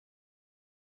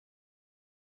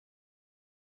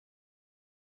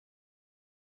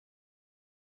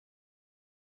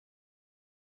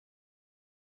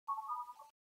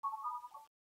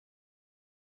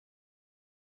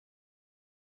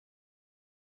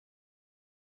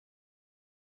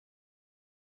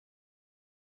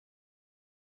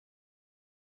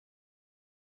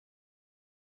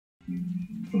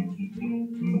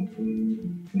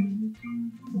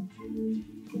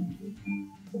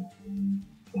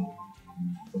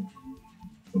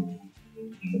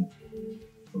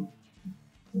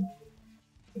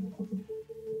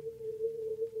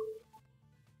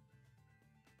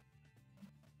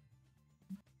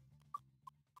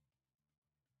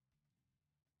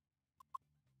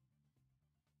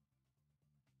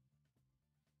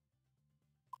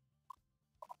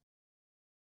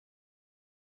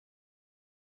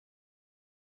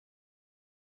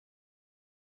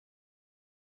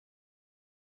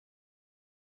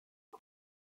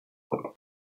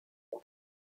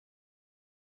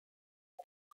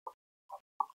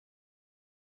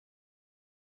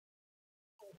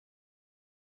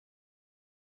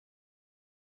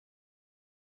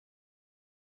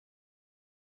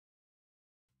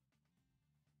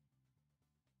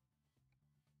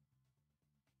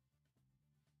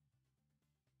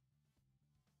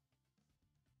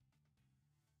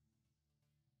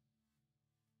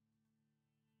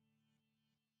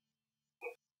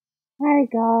Hey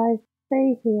guys,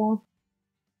 Steve here.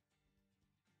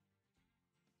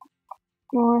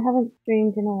 Well, I haven't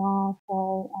streamed in a while,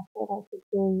 so I thought I could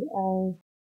do a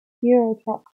Euro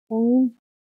Truck stream.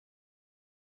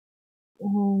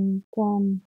 And,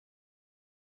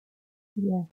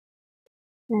 yeah.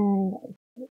 And,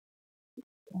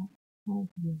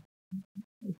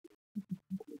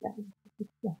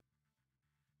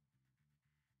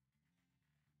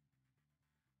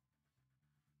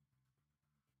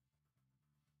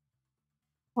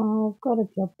 I've got a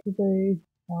job to do,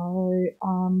 so,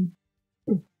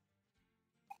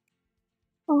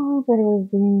 I better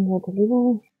resume the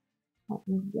delivery. That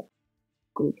will get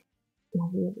good.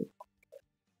 Really.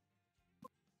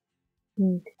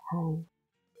 Okay.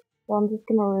 So I'm just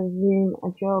gonna resume a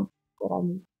job that I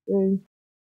need to do.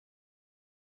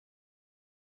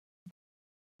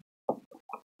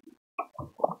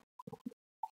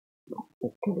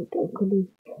 Quickly.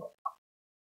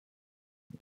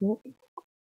 Yep.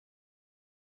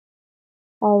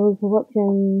 I was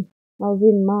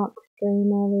in Mark's stream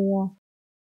earlier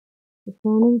this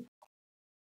morning.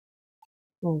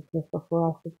 Well, just before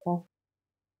I should say.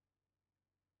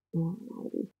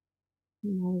 Maybe.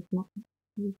 No, it's not.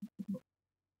 Here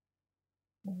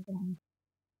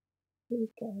we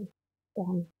go.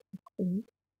 Done.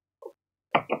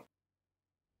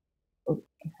 Okay.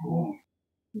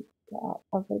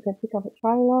 I've got to go pick up a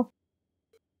trailer.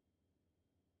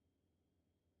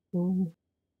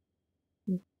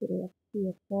 Let's put it up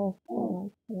here first.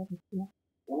 Alright, yeah.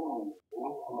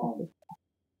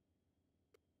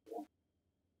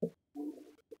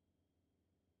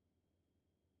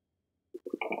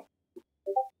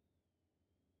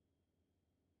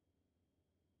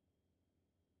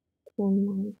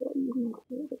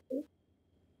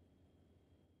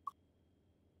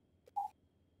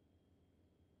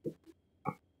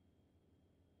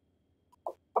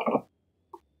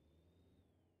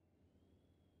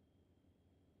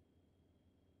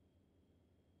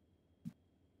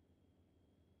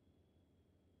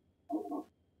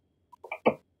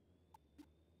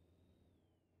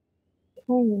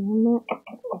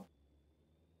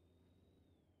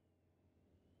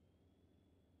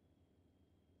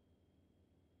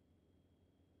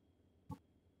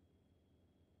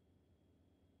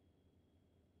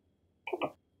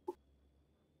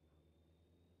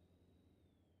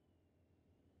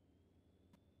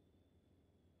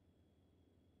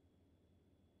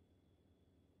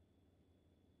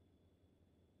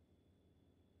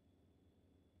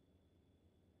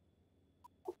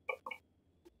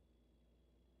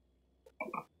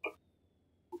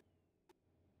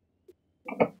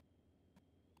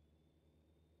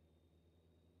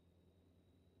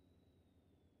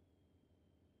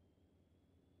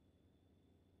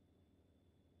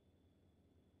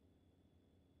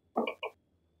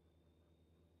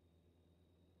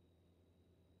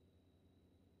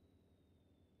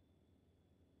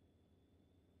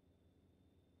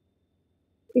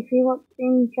 If you're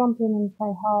watching, jump in and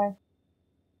say hi.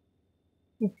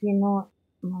 If you're not,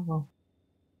 oh well.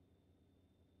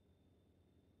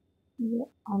 Yeah,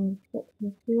 I'm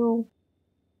expecting fuel.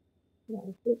 That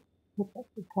was it. Pick up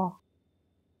the car.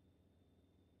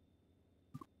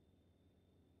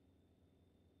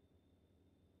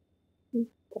 Pick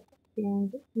up the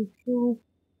end, get some fuel.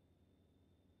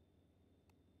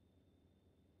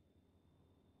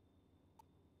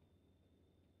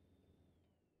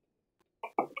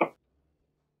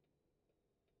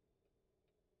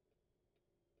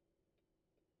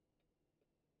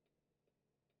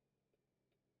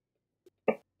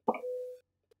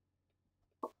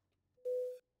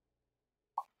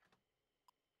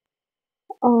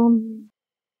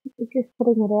 just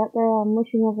putting it out there. I'm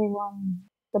wishing everyone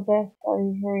the best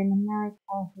over in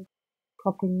America who's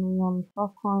popping me on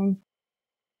Stockholm.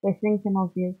 We're thinking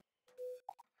of you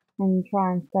and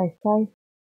try and stay safe,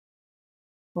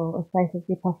 or as safe as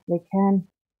you possibly can.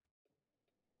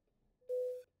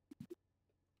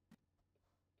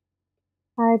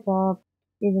 Hi Bob,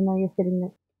 even though you're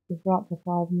sitting just right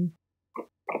beside me.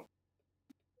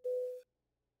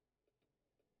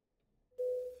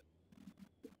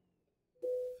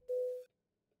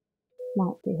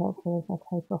 Might be helpful if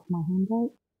I take off my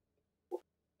handbrake.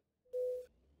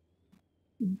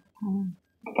 Okay.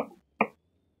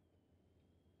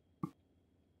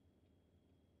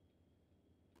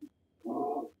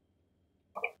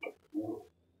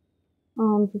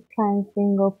 I'm just playing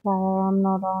single player, I'm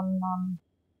not on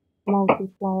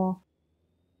multiplayer.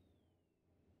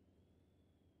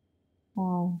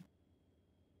 So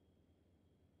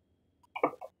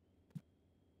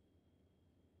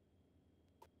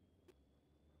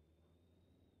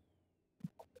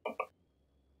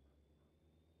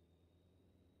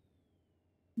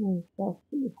let's just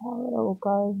see how it all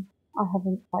goes. I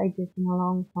haven't played this in a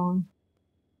long time.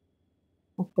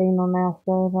 I've been on our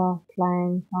server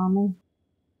playing farming.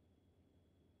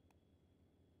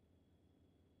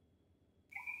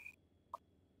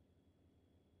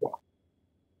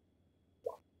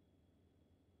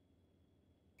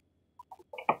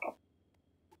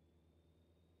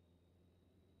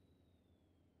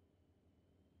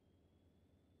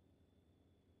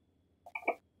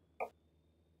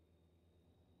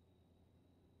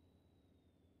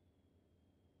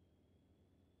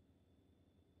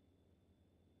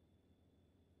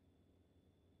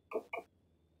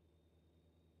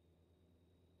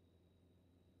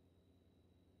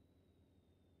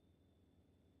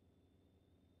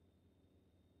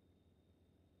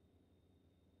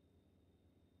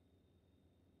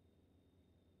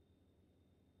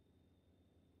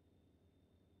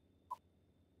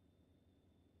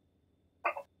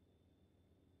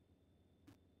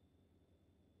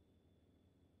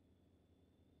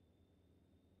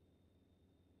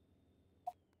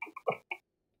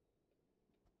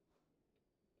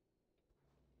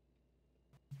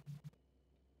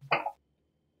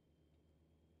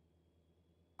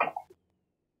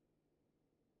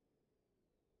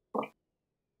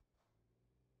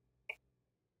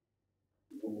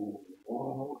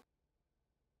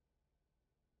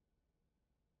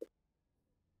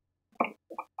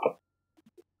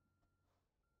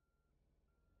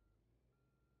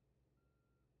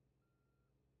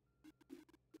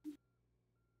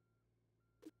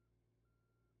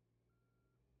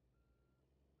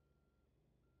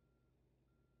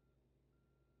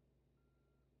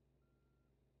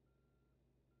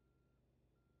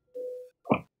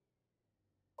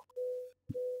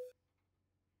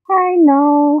 Hey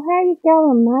Noel, how you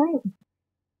going, mate?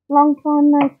 Long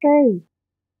time no see.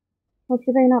 What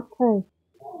you been up to?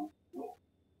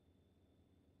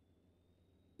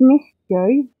 Missed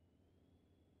you.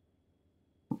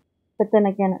 But then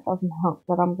again, it doesn't help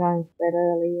that I'm going to bed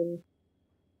early, and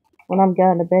when I'm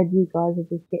going to bed, you guys are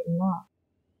just getting up.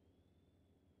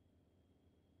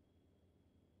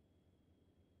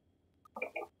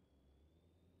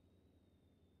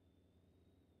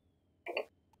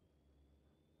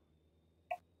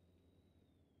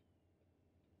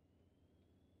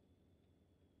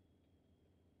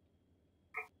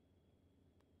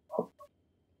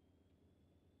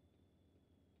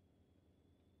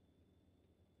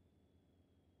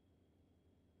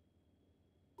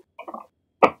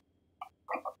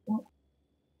 What's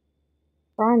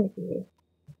trying to do?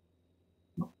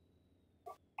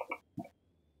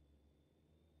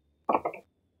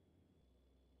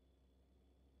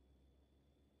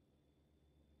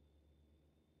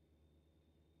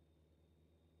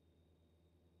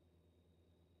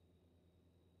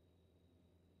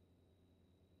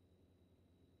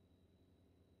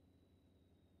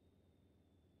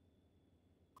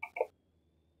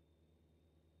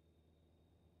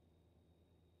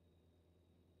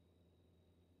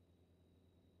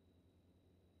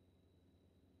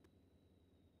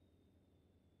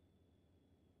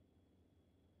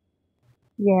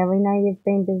 Yeah, we know you've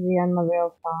been busy on the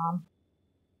real farm.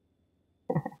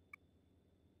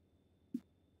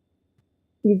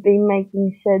 You've been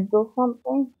making sheds or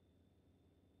something?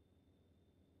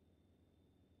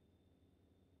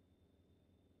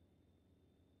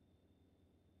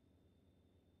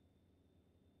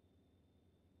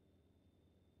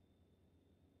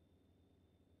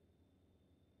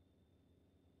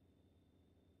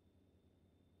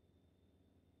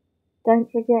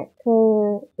 Don't forget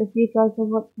to, if you guys are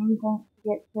watching, don't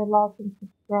forget to like and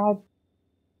subscribe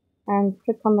and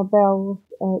click on the bell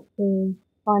to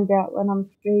find out when I'm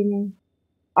streaming.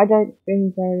 I don't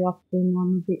stream very often,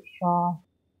 I'm a bit shy.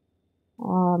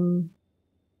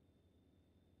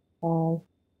 So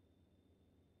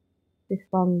this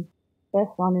one's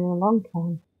first one in a long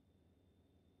time.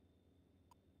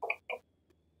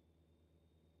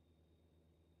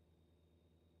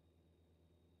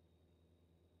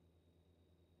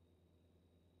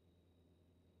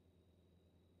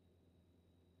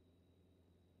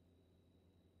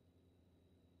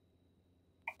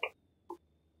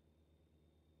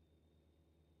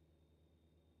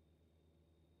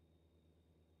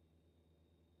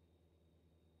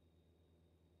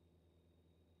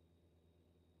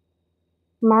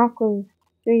 Mark was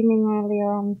streaming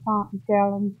earlier on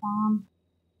Jalen Farm.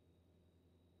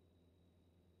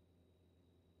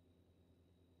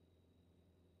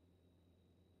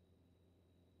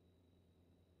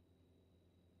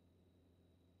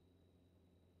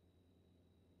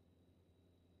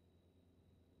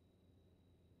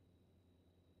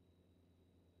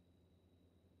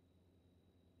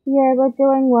 Yeah, we're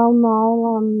doing well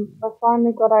now. We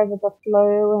finally got over the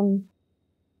flu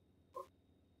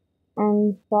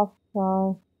and stuff,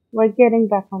 so we're getting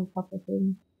back on top of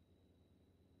things.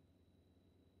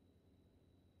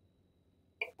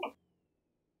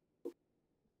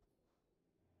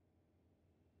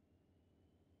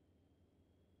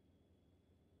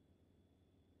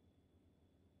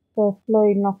 The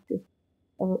flu knocked us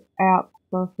out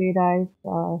for a few days,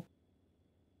 so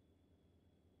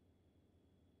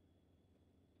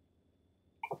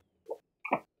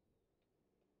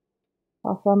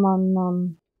I'm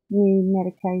on new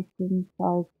medication,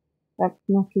 so that's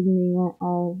knocking me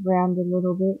around a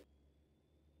little bit.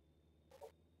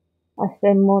 I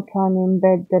spend more time in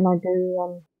bed than I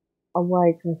do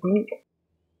awake, I think.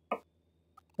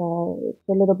 So it's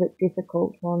a little bit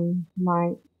difficult on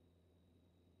my.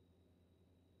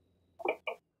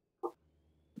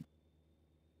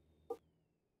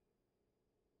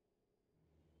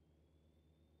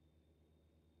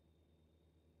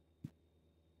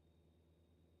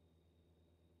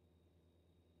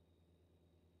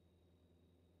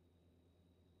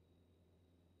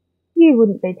 You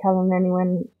wouldn't be telling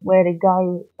anyone where to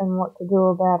go and what to do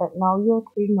about it. No, you're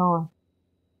too nice.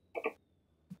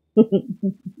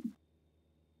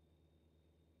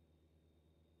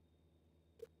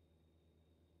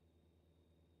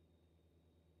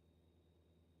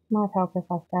 Might help if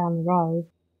I stay on the road.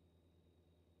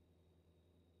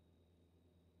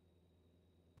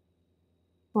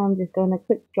 I'm just doing a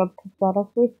quick job to start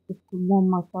off with, just to warm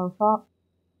myself up.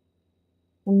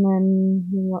 And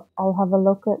then I'll have a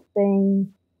look at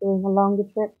doing a longer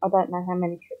trip. I don't know how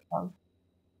many trips I'll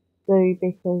do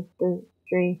because the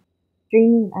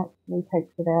streaming actually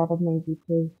takes it out of me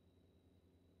because,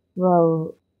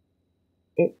 well,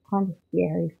 it's kind of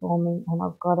scary for me and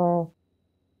I've got to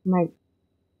make,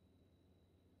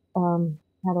 how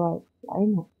do I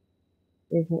explain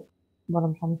it? Is it what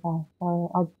I'm trying to say?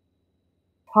 So it's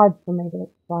hard for me to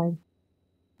explain,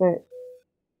 but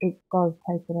it does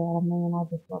take it out of me and I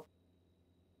just like,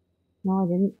 no I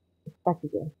didn't, it's back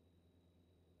again.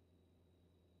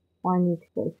 I need to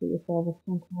go to the service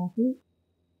centre, I think.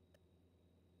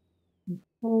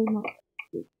 So much.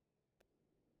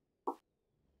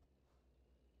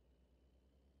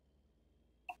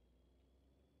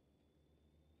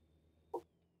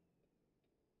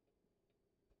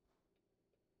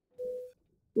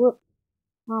 Whoop,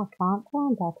 I can't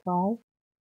find that way.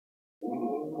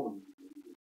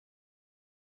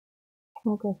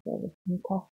 I'll go service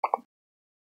centre.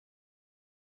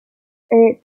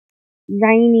 It's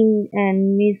raining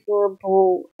and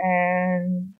miserable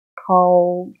and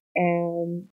cold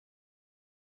and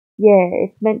yeah,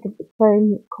 it's meant to be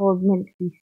called meant to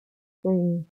be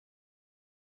spring.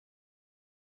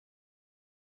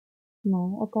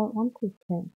 No, I don't want to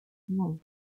tent. No.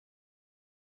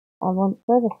 I want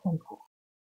service centre.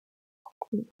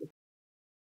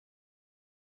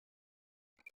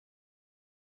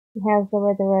 How's the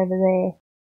weather over there?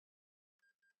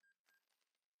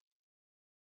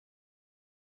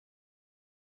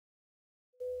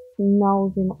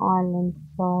 Noel's in Ireland,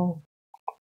 so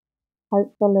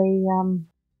hopefully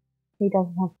he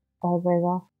doesn't have to stay with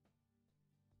us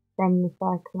from the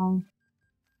cyclone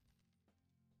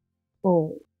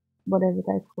or whatever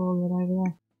they call it over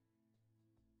there.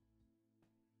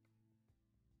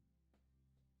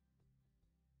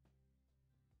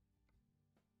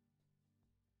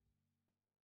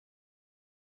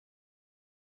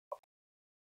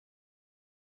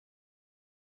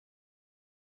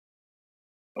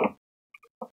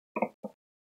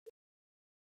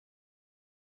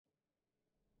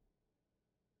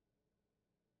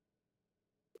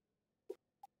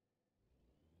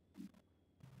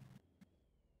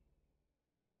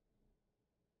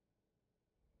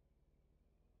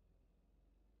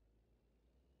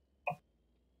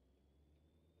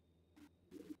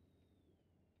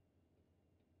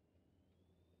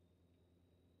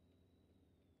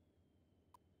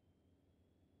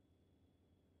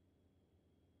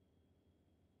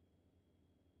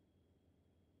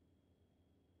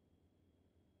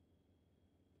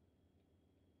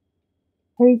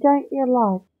 Who don't you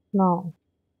like? No.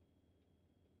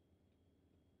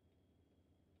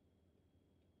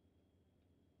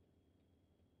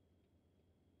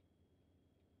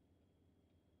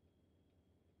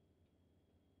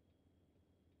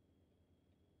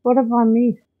 What have I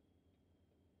missed?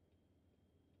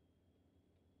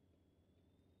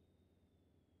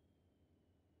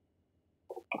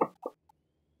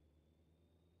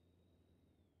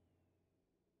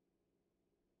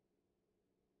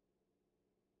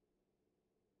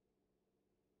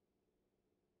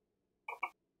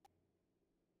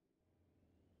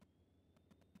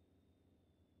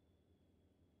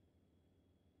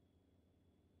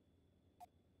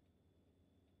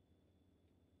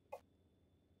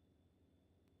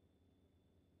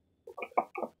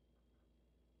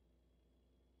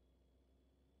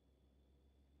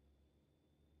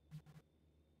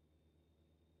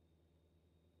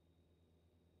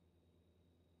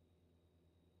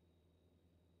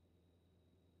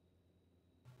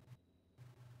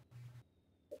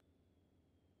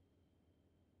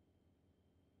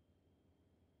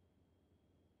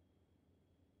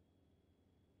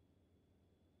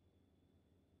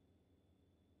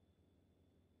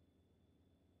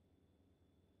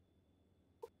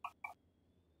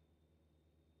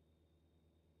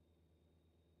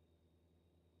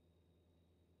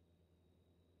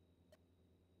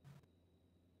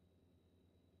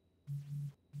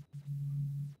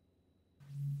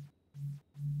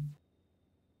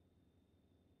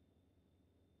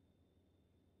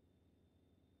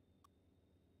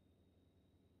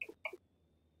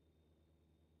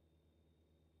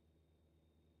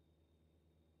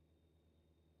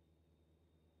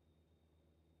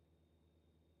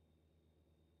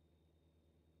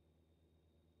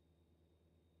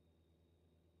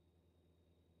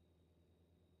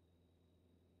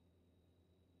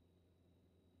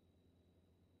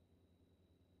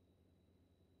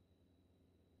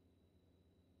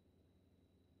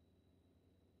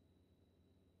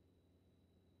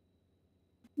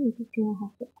 I'm just gonna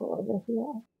have to go over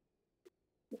here.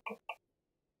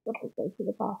 Got to go to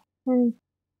the bathroom.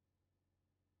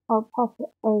 I'll pass it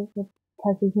over to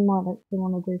Tazzy, who might actually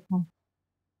want to do some.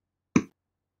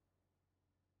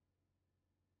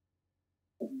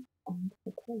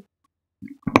 Okay.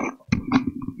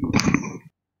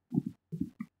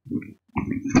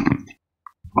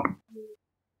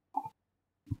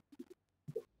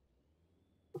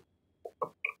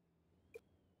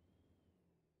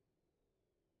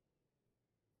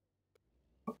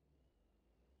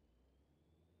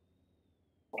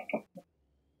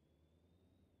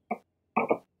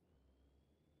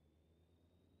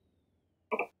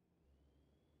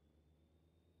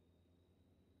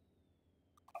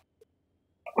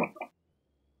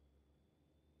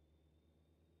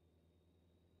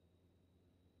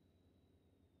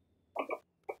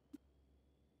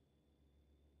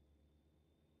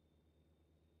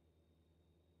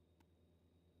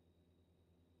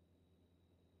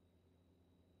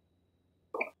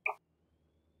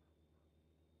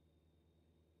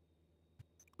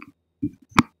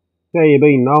 How you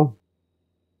been, Noel?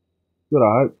 Good,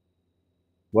 I hope.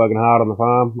 Working hard on the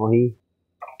farm, I hear.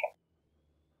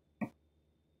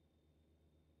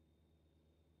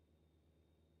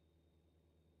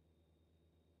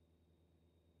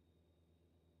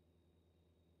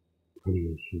 Pretty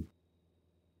as shit.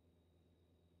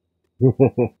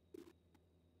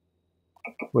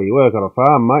 Well, you work on a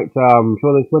farm, mate, so I'm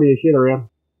sure there's plenty of shit around.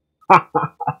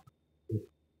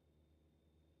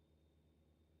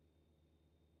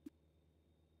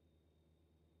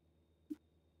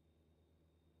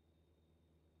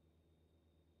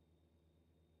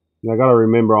 Now, I gotta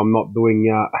remember I'm not doing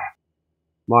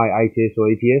my ATS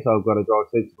or ETS, I've got to drive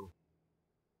sensible.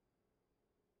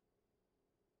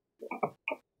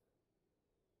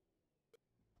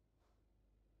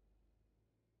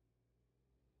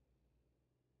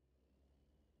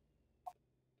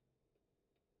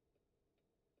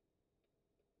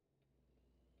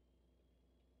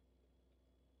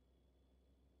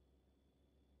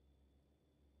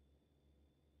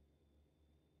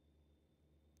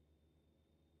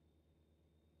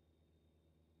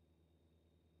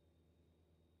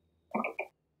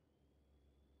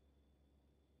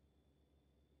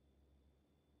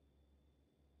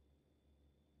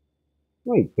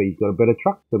 Wait, but you've got a better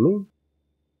truck than me.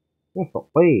 That's not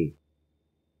fair.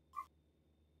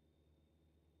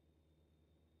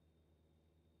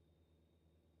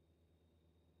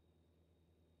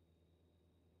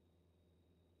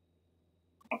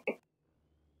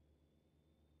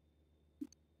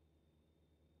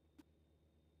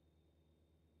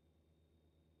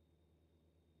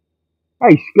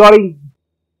 Hey, Scotty.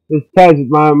 This Taz at the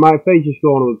moment, mate. Fee's just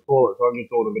gone to the toilet, so I'm just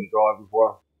doing a bit of driving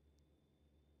for her.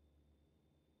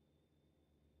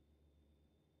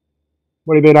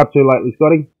 What have you been up to lately,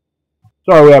 Scotty?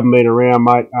 Sorry we haven't been around,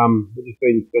 mate. We've just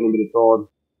been spending a bit of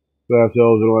time with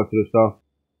ourselves and all that sort of stuff.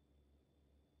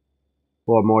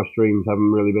 Well, my streams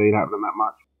haven't really been happening that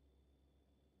much.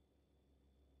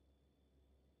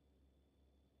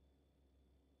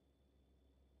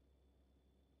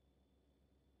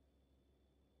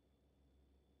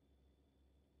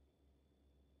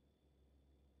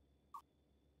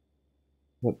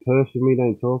 That person we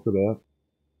don't talk about.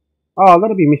 Oh,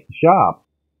 that'll be Mr. Sharp.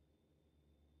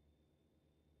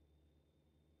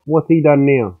 What's he done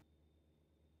now?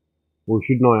 Well,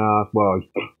 shouldn't I ask? Well,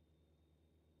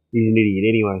 he's an idiot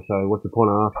anyway, so what's the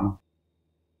point of asking?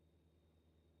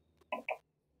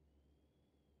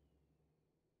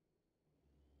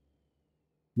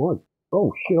 My,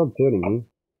 oh shit, I'm turning here.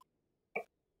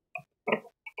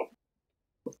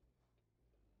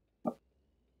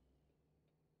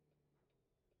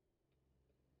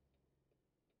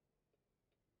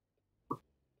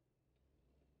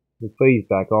 The fee's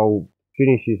back. I'll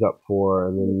finish this up for her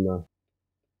and then,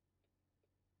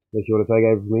 unless you want to take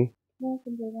over from me. Yeah, I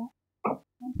can do that.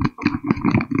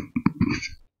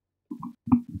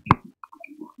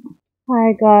 Hi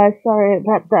guys, sorry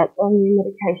about that new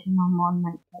medication I'm on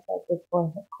makes my this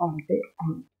voice quite a bit.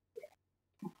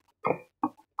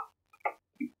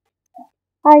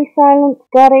 Hey Silent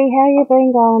Scotty, how you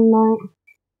been going, mate?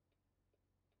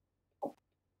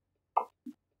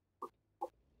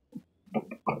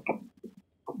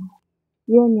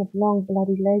 You and your long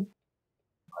bloody legs.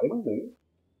 I don't know.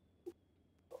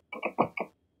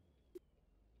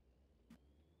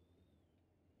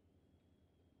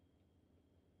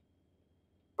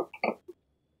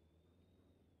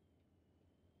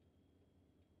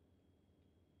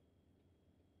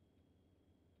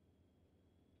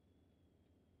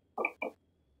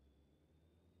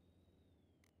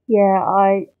 Yeah,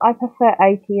 I prefer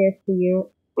ATS to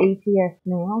ETS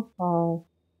now, so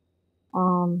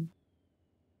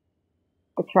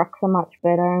the trucks are much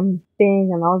better. And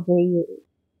being an Aussie,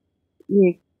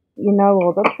 you know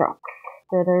all the trucks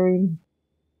that are in.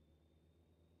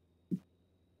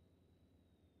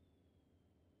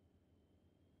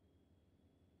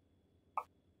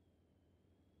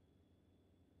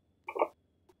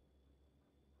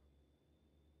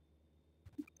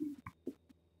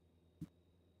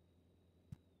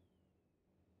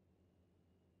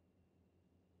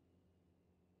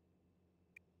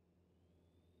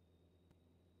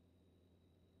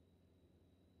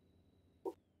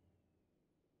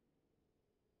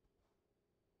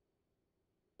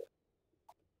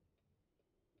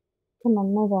 Come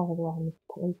on, move out of the way, Mr.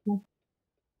 Policeman.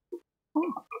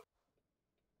 Oh,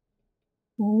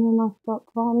 and then I stopped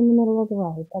right in the middle of the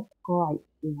road. That's great,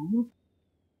 you know.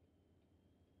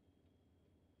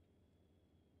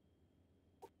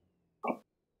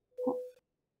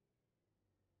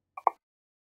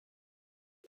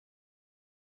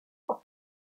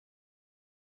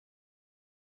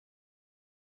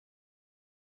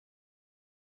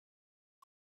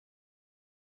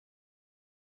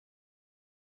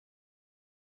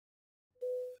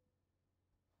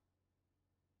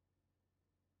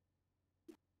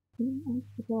 I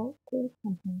forgot to do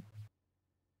something.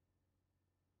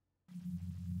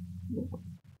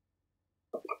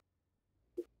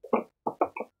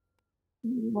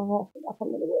 I'll wrap it up a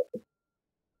little bit.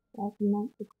 I can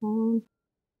make the time.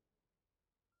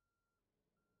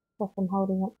 Plus I'm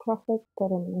holding up traffic,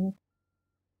 but anyway.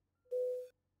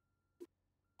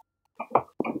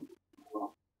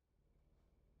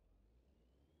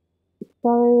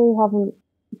 Sorry we haven't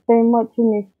been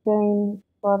watching this stream,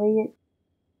 Scotty.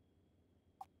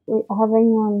 We're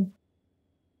having,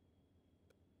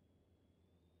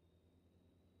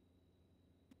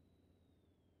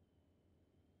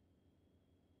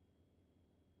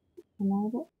 I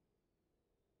made it.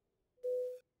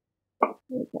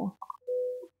 There we go.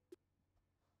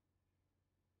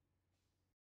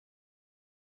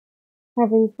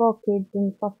 Having 4 kids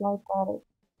and stuff like that.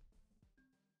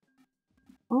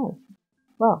 Oh,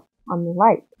 well, I'm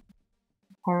late,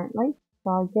 apparently, so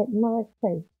I get no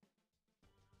XP.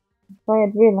 If I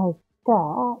had realised that,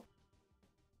 oh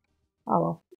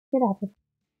well, it happens.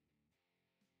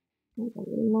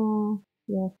 No,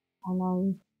 yes, I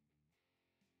know.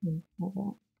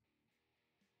 Okay.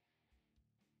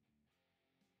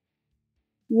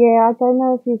 Yeah, I don't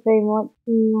know if you've been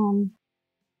watching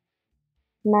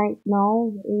Nate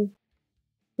Knowles.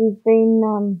 He's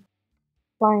been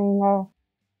playing a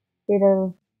bit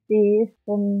of this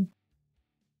and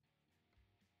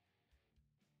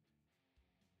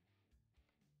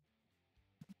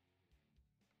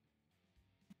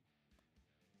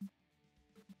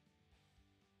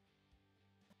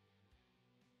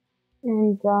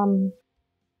and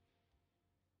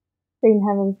been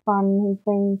having fun. He's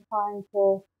been trying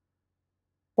to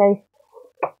chase.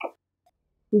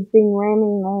 He's been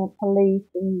ramming the police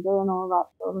and doing all that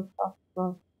sort of stuff.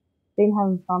 So been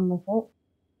having fun with it.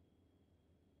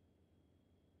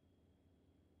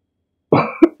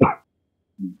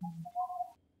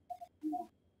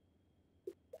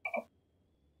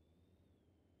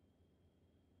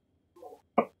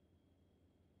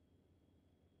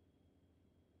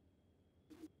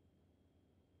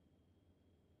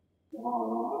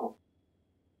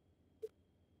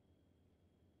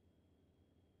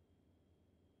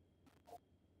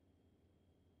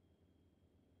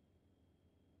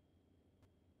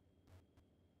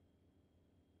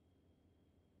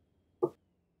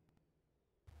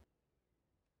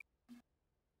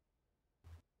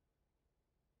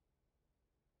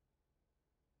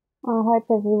 I hope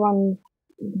everyone's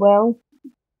well.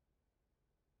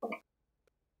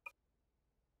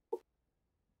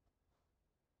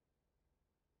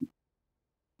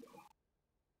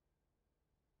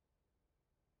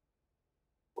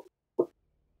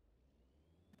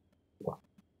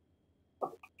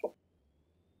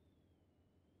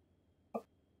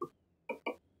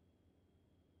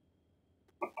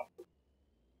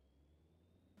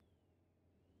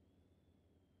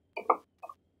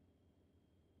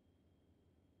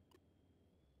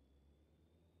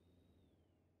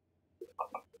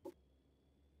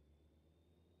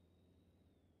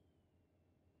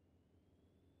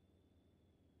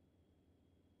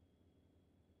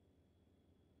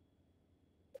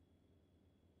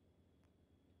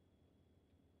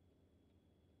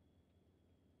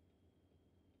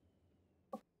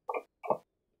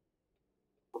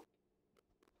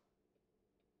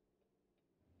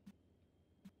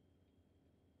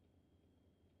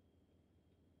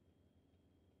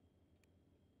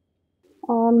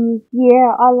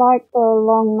 Yeah, I like the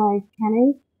long nosed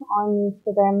cannies. I'm used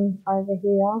to them over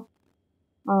here.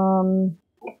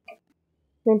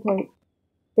 Simply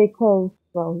because,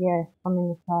 well, yeah, I'm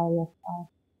in Australia, so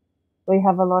we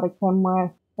have a lot of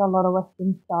Kenworths, a lot of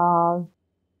Western Stars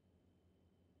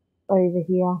over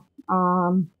here.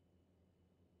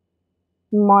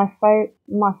 My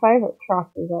favourite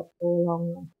truck is actually a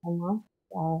long nosed Kenworth.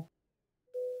 So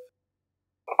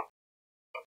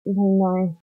even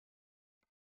though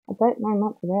I don't know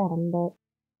much about them, but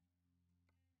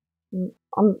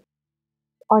I'm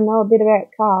I know a bit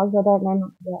about cars. I don't know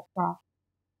much about trucks.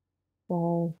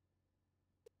 So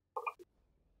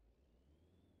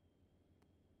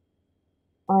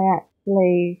I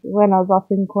actually, when I was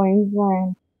up in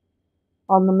Queensland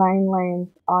on the mainland,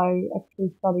 I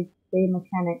actually studied to be a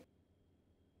mechanic,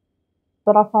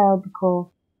 but I failed the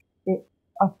course. It,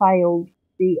 I failed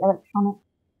the electronic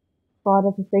side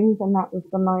of the things, and that was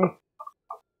the most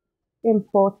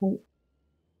important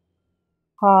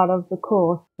part of the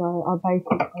course. So I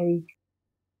basically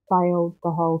failed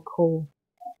the whole course.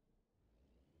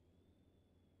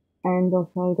 And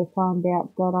also to find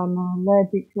out that I'm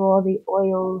allergic to all the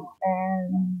oils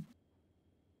and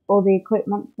all the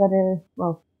equipment that is,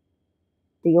 well,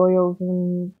 the oils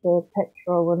and the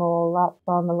petrol and all that,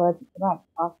 so I'm allergic to that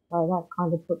stuff, so that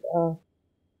kind of put a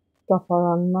stopper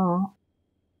on that,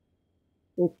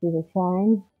 which is a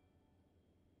shame.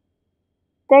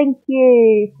 Thank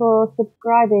you for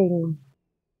subscribing.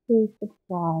 Please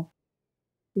subscribe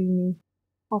to me.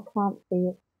 I can't see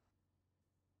it.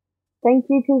 Thank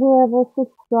you to whoever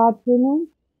subscribed to me.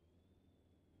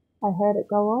 I heard it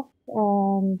go off,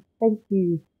 and thank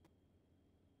you.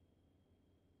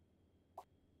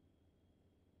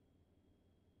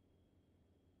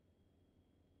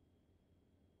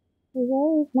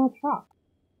 Where is my truck?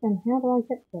 And how do I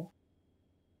get there?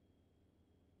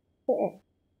 There.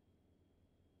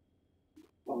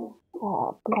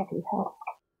 Oh, bloody hell.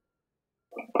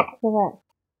 So that.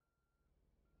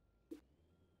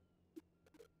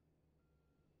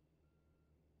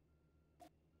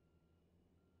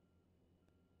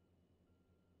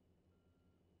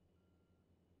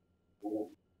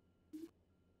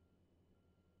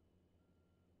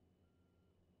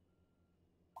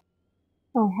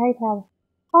 I hate how.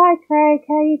 Hi Craig,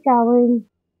 how you going?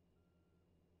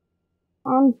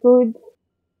 I'm good.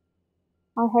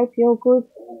 I hope you're good.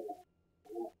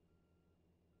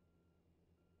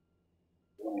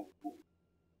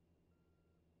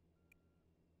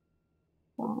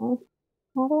 So,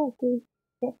 how do I do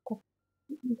get the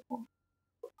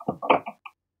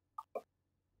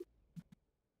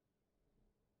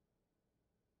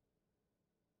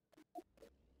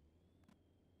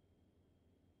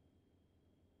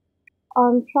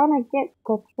I'm trying to get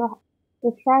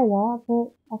the trailer,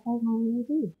 but I don't know where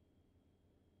it is.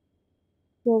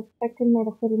 You're expecting me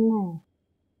to put in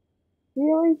there?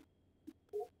 Really?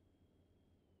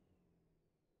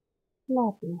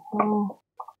 Bloody hell.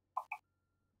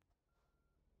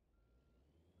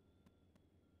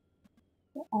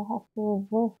 I have to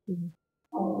reverse these.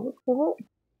 Looks of it.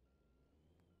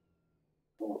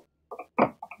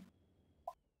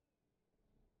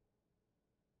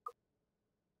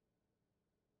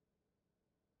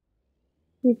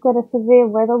 You've got a severe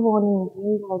weather warning in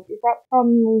England. Is that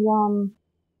from the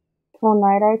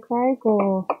tornado, Craig,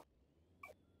 or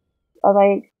are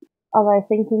they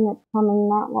thinking it's coming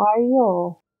that way,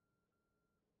 or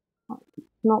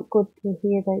it's not good to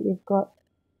hear that you've got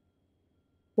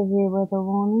severe weather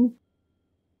warning?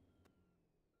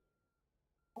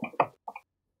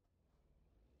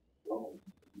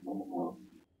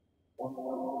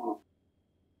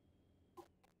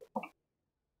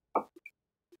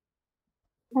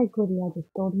 Hey goody, I just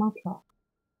stored my truck.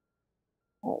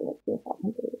 Alright, let's see if I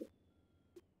can do this.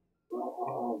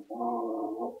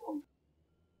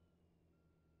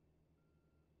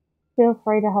 Feel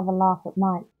free to have a laugh at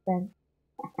my expense.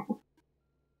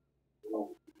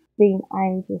 It's been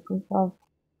ages since I've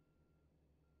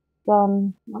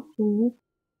done much in this.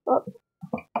 Oh,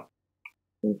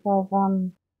 since I've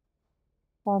done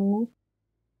this.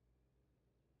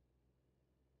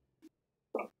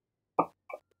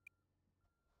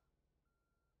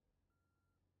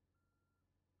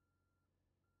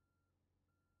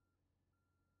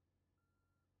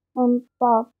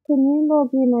 But can you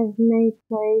log in as me,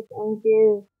 please, and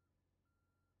give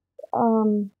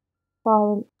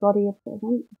Silent Scotty a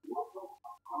present?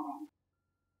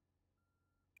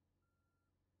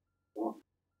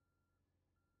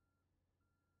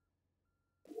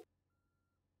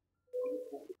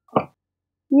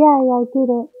 Yeah, I did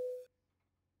it.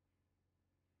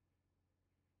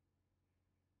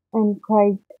 And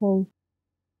Craig too.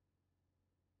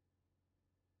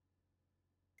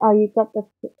 Oh, you got the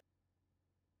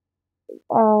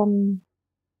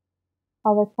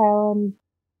other tail, and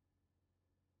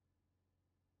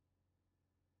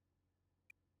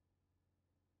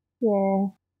yeah,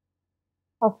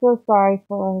 I feel sorry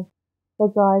for the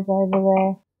guys over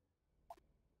there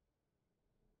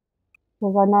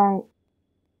because I know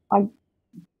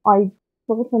I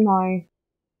sort of know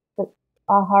that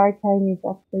a hurricane is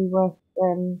actually worse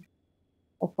than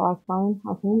a cyclone,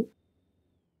 I think.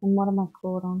 And what am I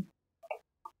caught on?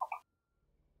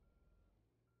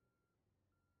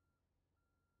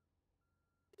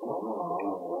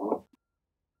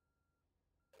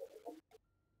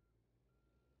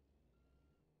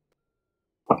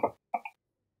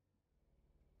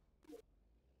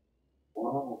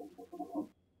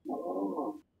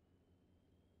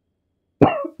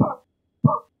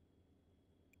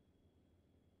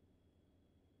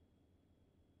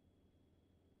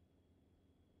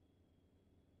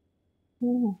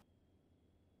 Yeah,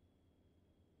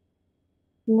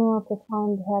 now I've just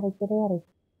find how to get out of it.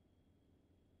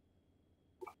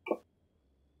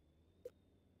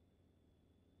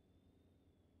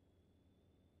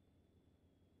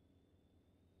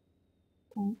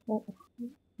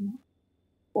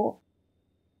 Oh,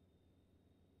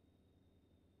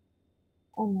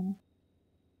 oh no,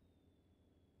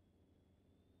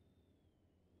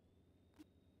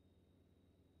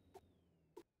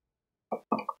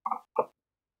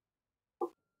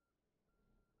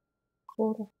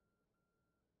 quarter.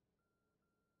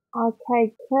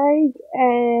 Okay, Craig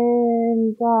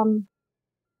and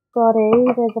Scotty,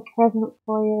 there's a present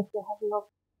for you if you have a look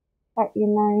at your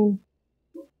name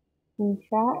in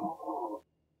chat.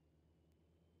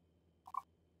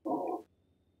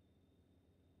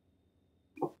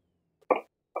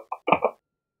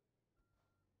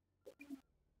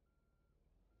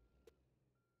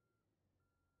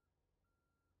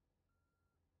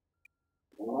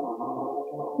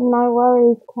 No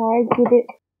worries, Craig.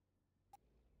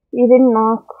 You didn't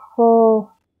ask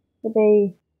for to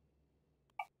be.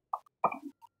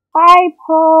 Hi,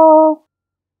 Paul.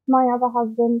 My other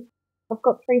husband. I've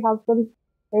got 3 husbands.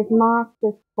 There's Mark,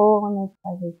 there's Paul, and there's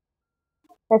Tazie.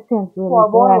 That sounds really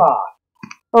bad.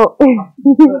 Oh.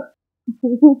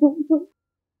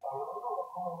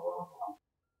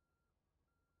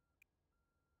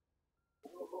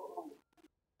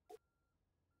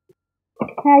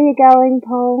 How you going,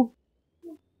 Paul?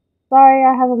 Sorry,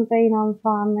 I haven't been on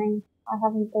farming. I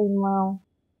haven't been well.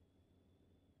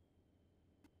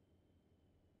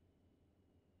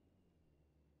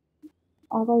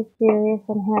 Are they serious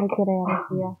on how to get out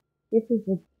of here? This is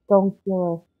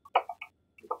ridiculous.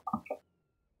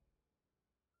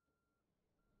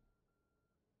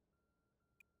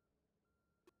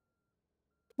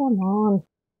 Come on.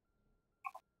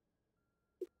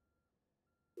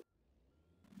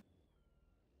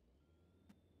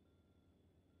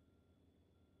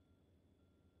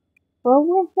 Well,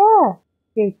 where's that?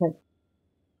 Stupid.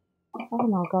 I don't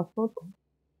know, go for it.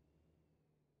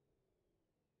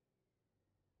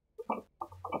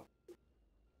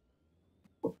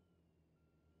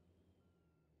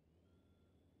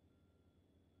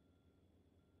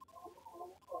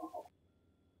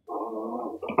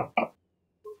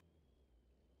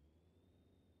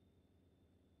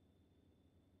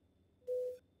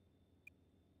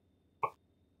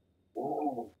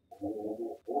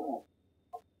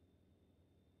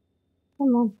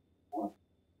 Come on.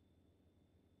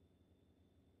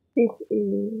 This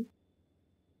is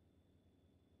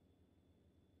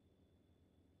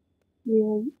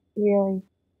really, really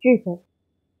stupid.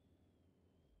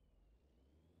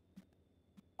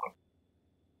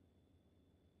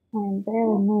 I am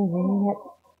barely moving yet.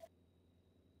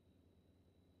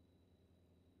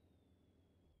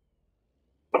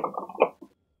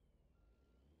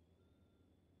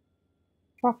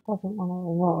 Truck doesn't want to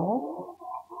work.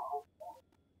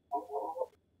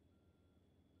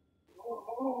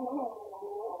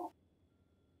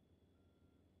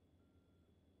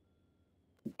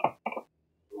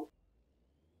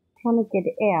 Trying to get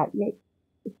it out, yet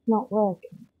it's not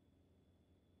working.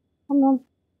 Come on.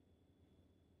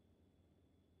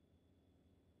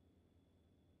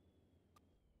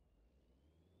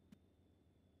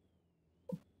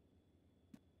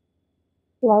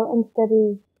 Slow and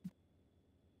steady.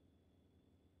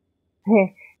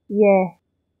 Yeah,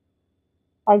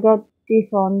 I got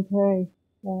this on too.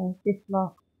 This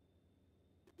lock.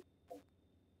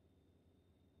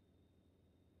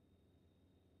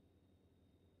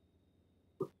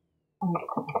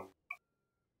 Okay.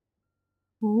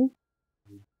 Hmm?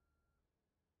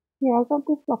 Yeah, I got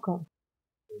this lock on.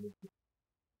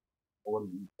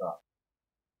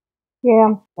 Yeah,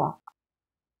 I'm stuck.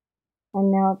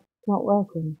 And now it's not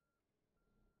working.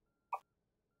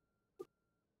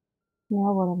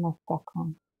 Now what am I stuck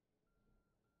on?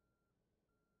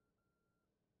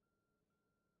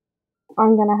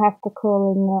 I'm gonna have to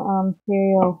call in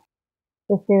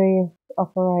the serious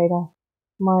operator,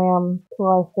 my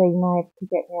PIC mate, to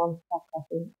get me unstuck, I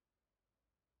think,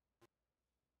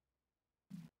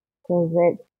 because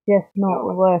it's just not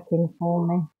working for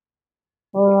me.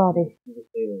 Alrighty.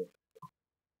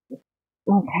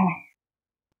 Okay.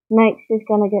 Mate's just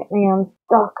gonna get me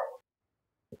unstuck.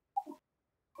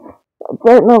 I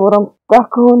don't know what I'm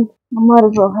stuck on. I might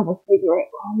as well have a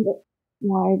cigarette while I'm just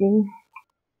waiting.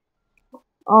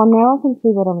 Oh, now I can see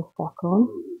what I'm stuck on.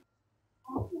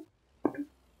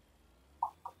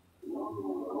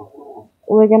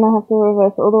 We're gonna have to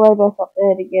reverse all the way back up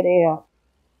there to get out.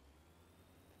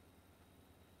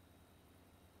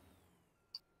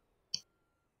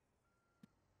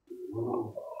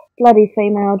 Bloody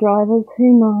female drivers,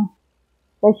 who knows?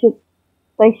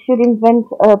 They should invent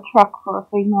a truck for a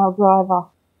female driver.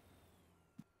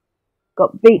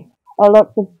 Got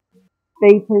lots of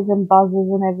beepers and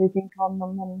buzzers and everything on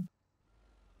them, and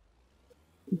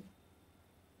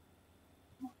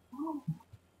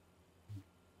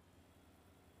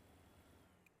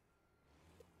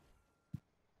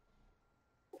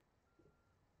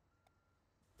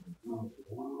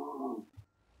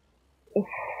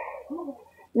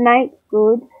Nate's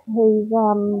good. He's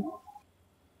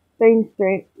been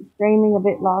streaming a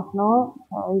bit last night,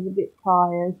 so he's a bit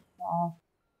tired.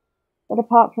 But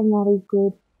apart from that, he's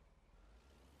good.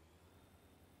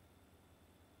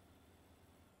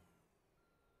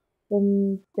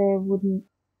 Then there wouldn't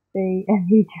be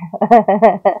any.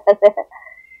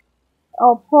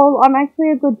 Oh, Paul, I'm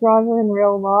actually a good driver in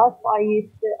real life. I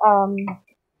used to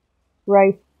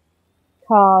race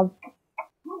cars,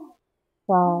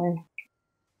 so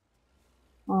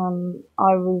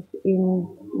I was in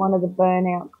one of the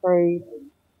burnout crews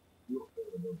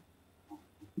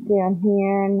down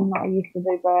here, and I used to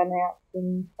do burnouts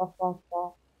and stuff like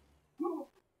that.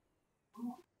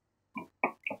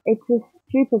 It's a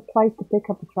stupid place to pick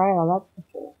up a trailer, that's for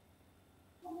sure.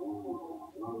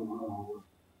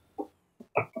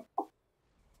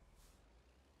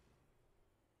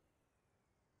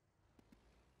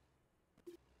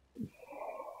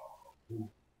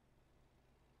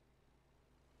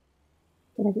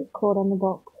 Gonna get caught on the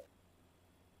box.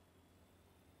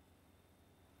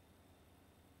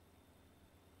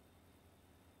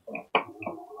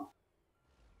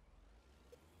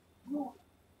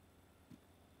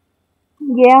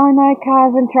 Yeah, I know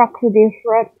cars and trucks are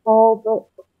different, Paul, but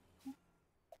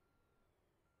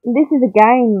this is a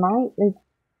game, mate.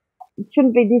 It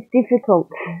shouldn't be this difficult.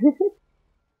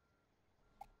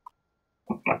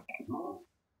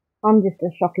 I'm just a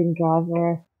shocking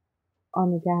driver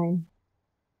on the game.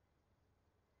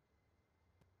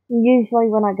 Usually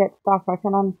when I get stuck, I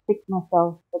can unstick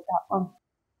myself, but that one,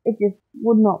 it just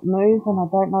would not move, and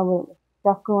I don't know what it was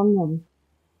stuck on. And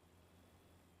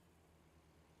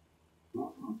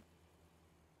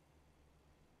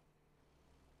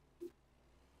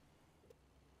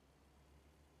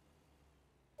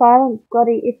Silence,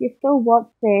 Scotty, if you're still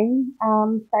watching,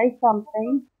 say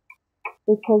something,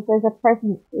 because there's a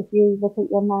presence if you look at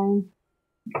your name.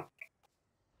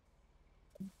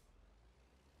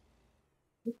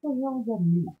 What the hell is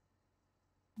that?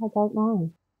 I don't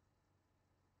know.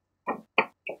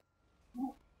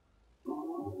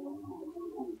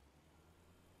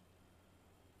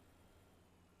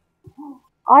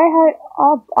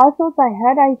 I thought they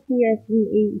had ATS and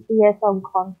ECS on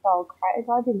console, Craig.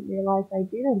 I didn't realise they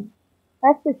didn't.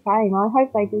 That's a shame. I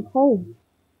hope they do too.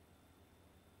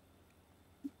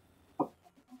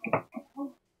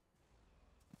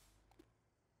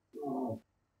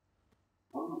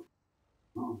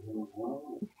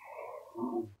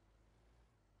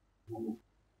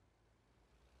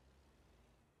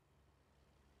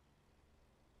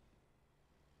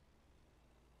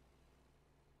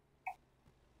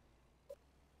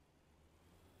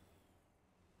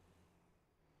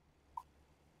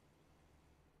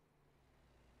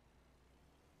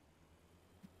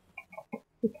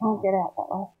 You can't get out that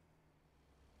way.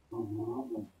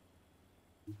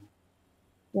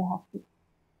 You have to.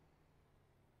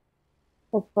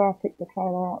 That's where I picked the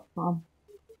trailer up from.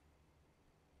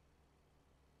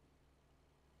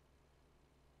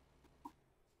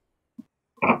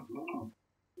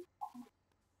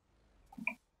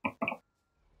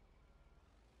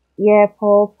 Yeah,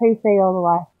 Paul, PC all the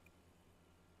way.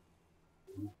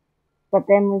 But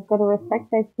then we've got to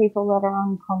respect those people that are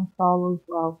on console as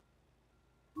well.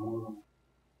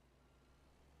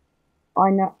 I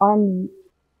know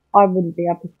I wouldn't be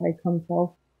able to play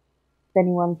console if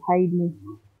anyone paid me.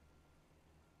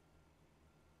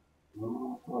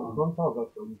 Console's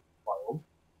actually quite on.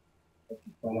 That's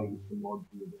just some mods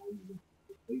in the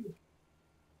game.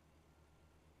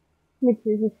 Which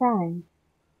is a shame.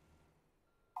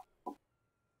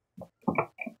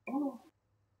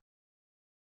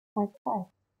 Okay.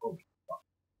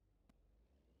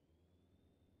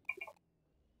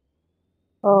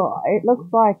 Oh, it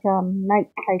looks like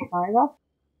Nate's taken over.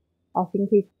 I think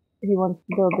he wants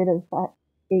to do a bit of that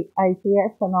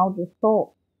ATS, and I'll just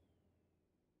talk.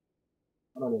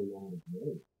 I don't even know how to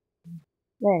do it.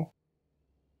 There.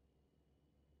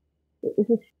 It was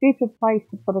a stupid place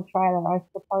to put a trailer. I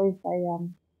suppose they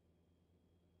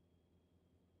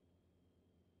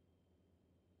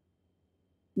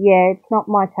Yeah, it's not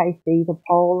my taste either,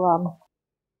 Paul.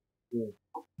 Yeah.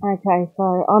 Okay,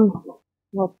 so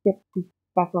let's get this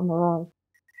back on the road.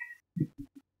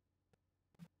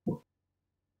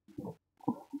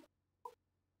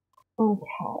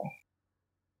 Okay.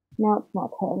 Now it's my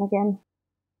turn again.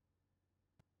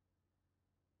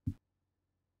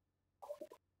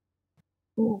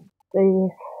 Let's do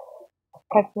this.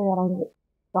 Hopefully I don't get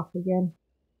stuck again.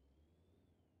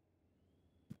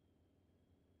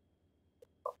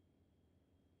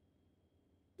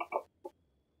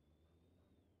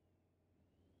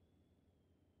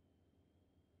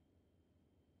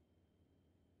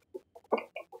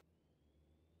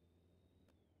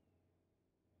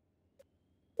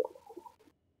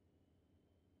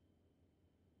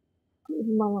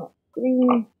 My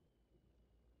screen.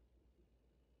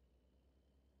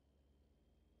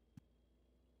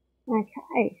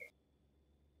 Okay.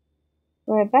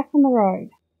 We're back on the road.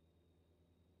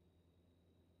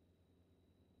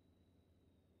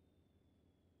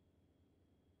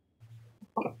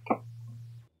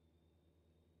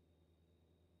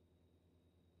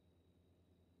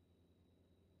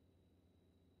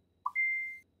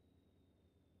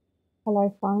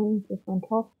 Hello phone, just went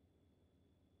off.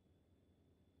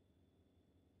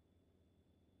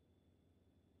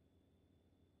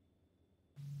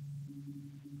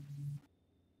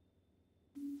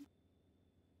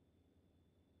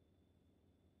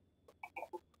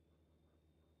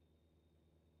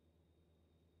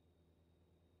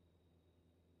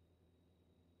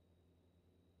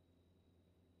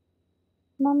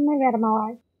 Mum, move out of my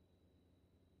way.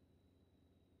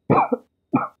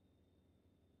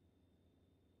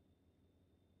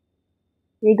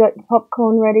 You got your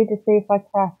popcorn ready to see if I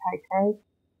crack, okay?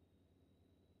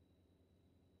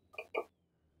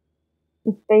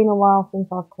 It's been a while since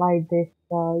I've played this,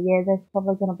 so yeah, there's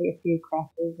probably going to be a few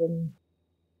crashes and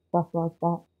stuff like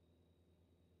that.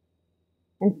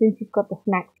 And since you've got the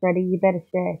snacks ready, you better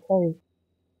share too.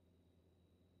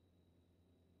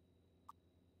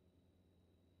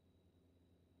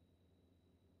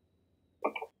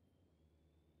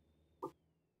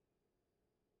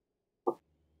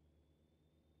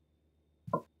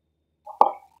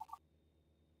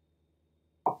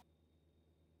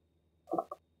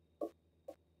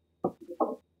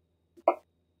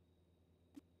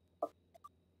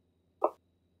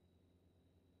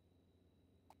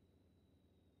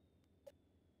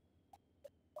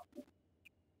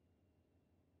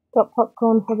 Got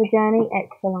popcorn for the journey?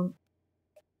 Excellent.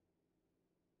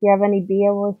 Do you have any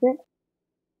beer with it?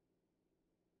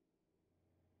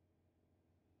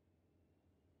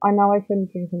 I know I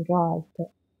shouldn't drink and drive,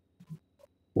 but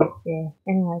yeah.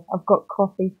 Anyway, I've got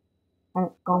coffee and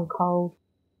it's gone cold,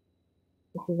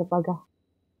 which is a bugger.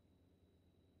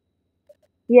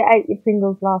 You ate your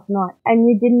Pringles last night and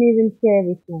you didn't even share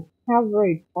with me. How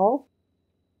rude, Paul.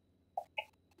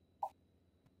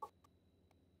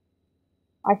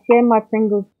 I shared my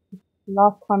Pringles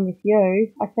last time with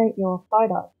you. I sent you a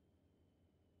photo.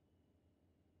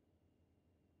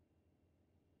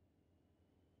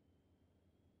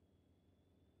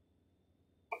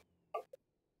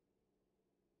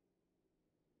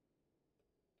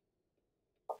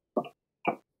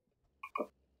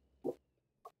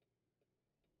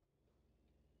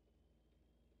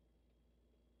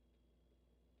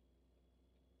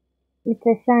 It's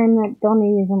a shame that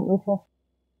Donnie isn't with us,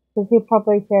 because he'll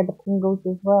probably share the Pringles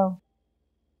as well.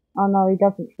 Oh no, he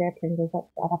doesn't share Pringles, that's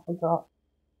bad, I forgot.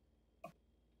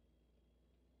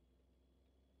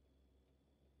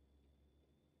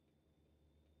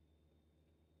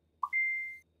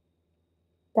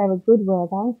 They were good, were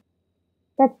they?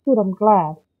 That's good, I'm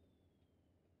glad.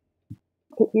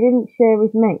 But you didn't share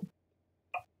with me.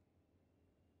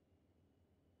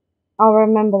 I'll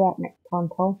remember that next time,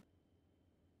 Paul.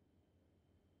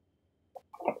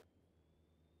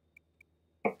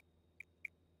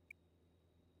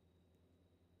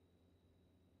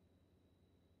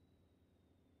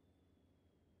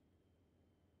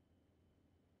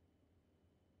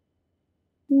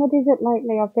 What is it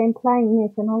lately? I've been playing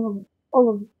this and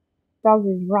all it does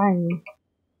is rain.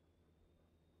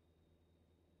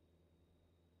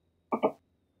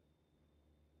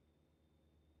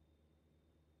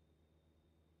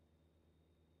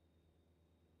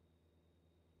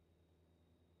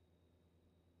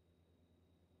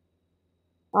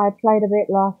 I played a bit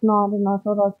last night and I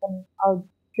thought I would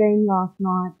stream last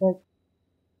night, but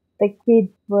the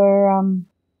kids were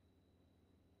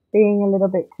being a little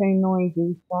bit too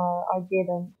noisy, so I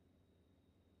didn't.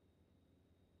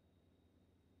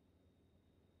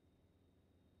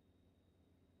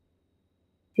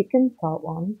 Chicken salt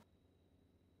one.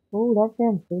 Oh, that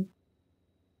sounds good.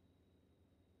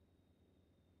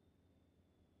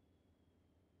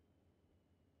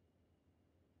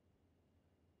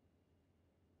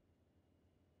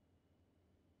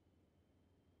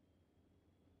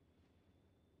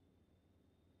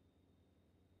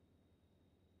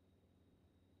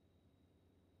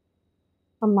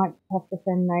 I might have to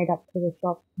send Nate up to the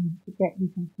shop to get me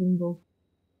some Pringles.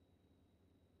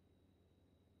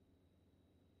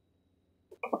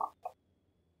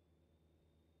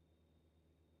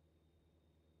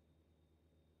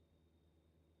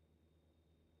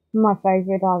 My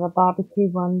favourite are the barbecue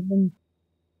ones, and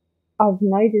I've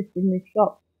noticed in the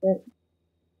shop that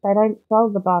they don't sell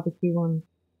the barbecue ones.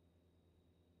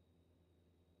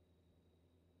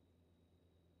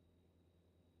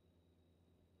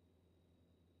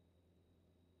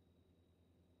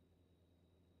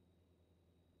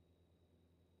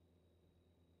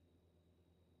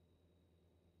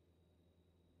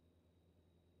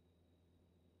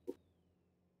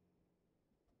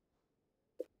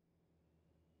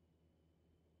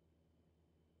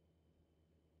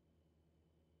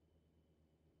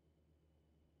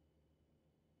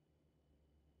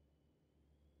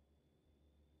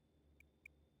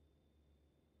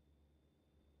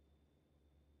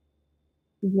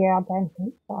 Yeah, I don't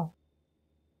think so.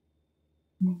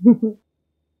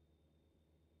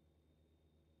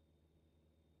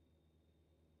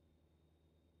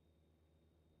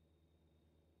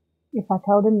 If I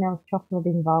told him there was chocolate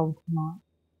involved tonight.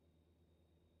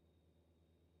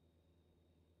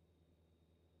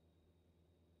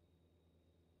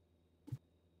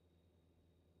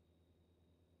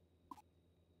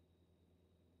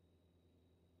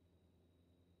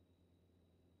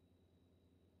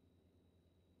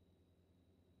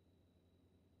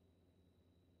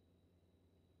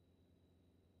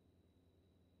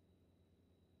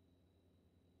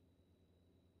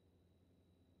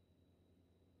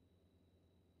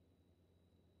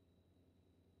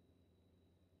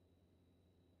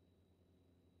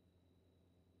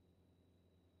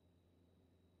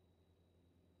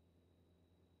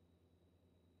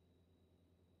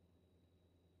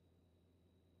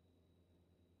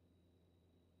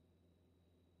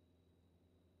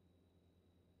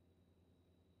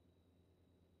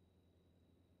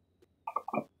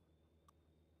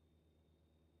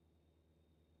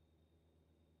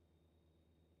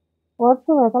 What's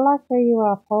the weather like where you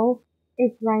are, Paul?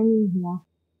 It's raining here,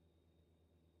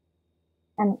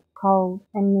 and it's cold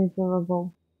and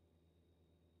miserable.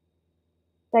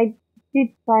 They did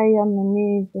say on the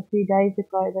news a few days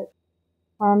ago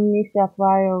that New South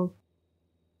Wales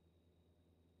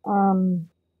um,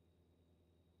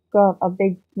 got a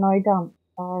big snow dump.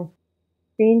 So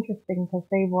it'd be interesting to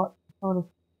see what sort of,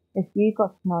 if you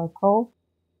got snow, Paul.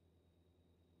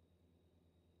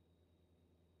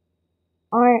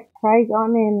 Craig,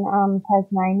 I'm in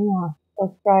Tasmania,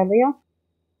 Australia,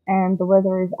 and the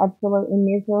weather is absolutely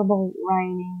miserable,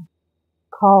 raining,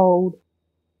 cold,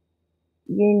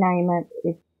 you name it.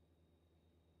 It's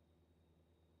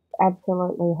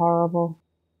absolutely horrible.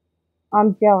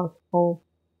 I'm jealous, Paul.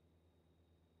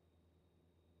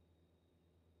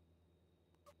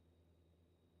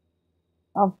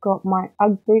 I've got my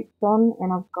Ugg boots on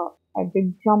and I've got a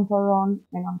big jumper on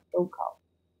and I'm still cold.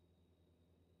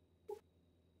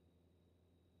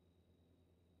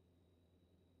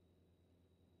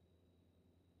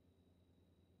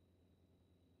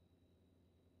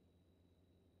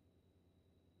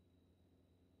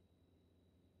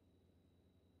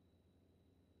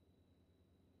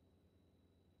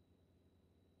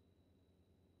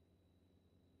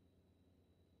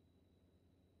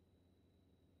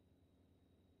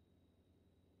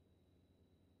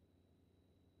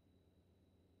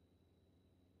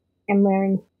 And we're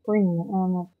in spring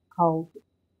and it's cold.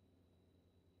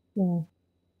 Yeah.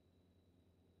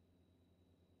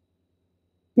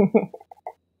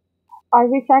 I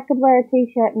wish I could wear a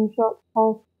t-shirt and shorts,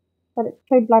 Paul, but it's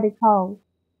too bloody cold.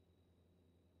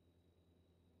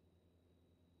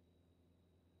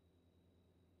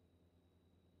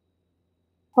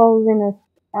 Paul's in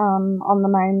on the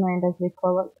mainland as we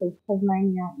call it, because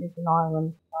Tasmania is an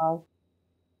island, so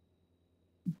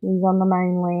he's on the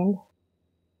mainland.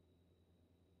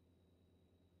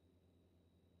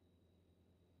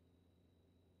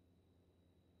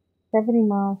 70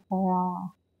 miles per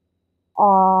hour.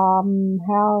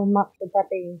 How much would that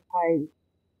be in k's?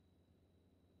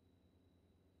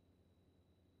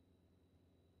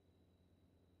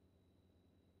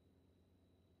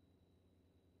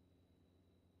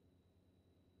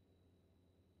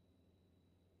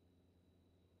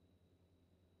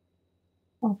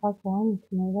 Oh, if I can,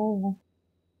 to know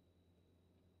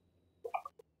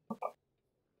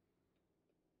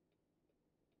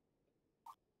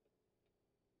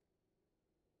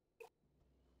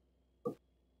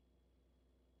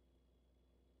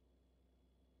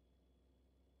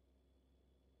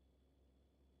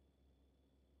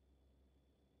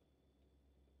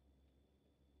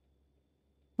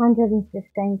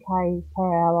 115 k's per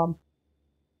hour.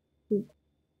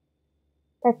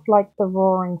 That's like the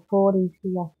roaring 40s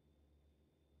here.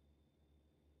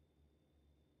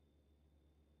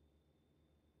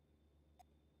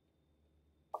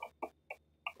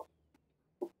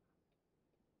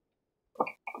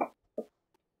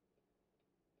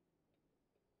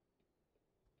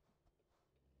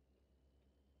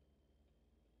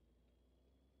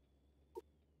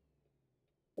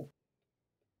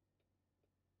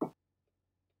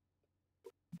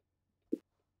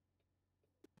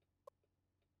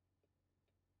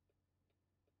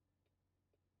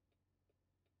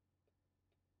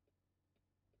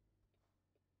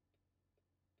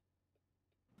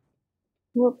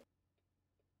 Whoop.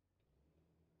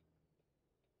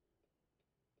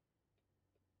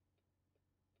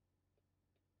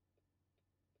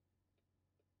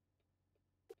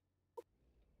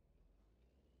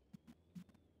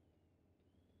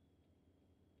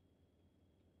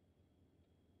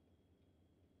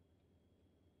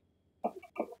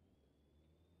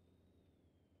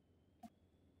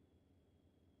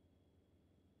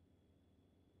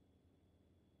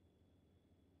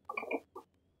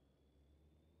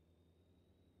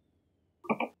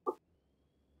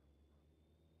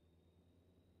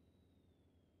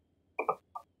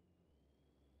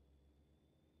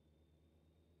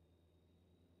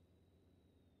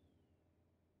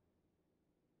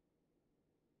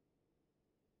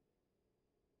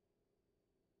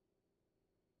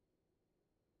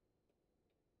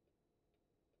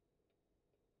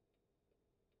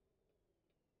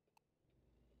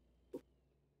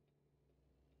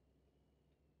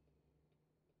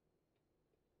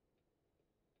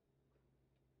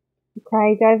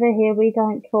 Craig, over here we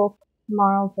don't talk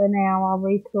miles an hour,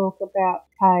 we talk about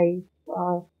k's.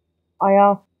 So I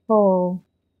asked Paul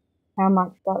how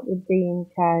much that would be in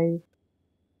k's.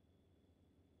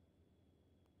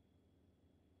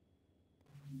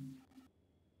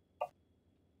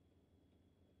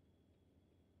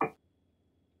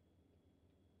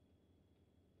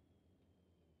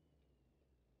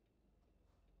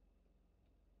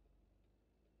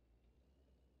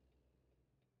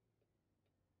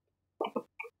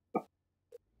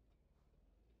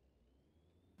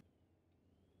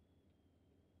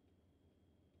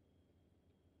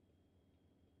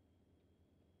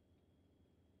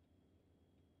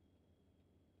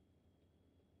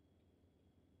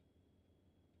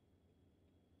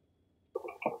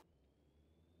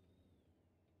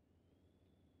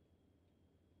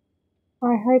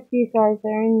 I hope you guys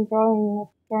are enjoying the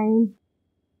stream.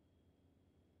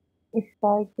 If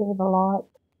so, give it a like.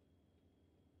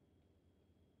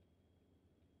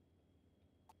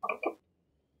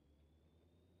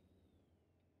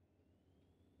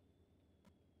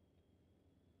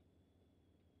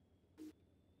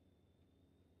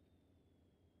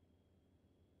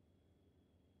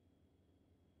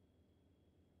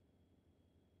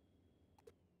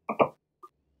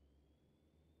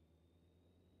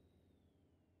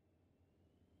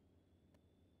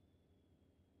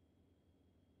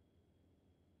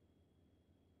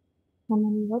 How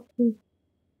many watches?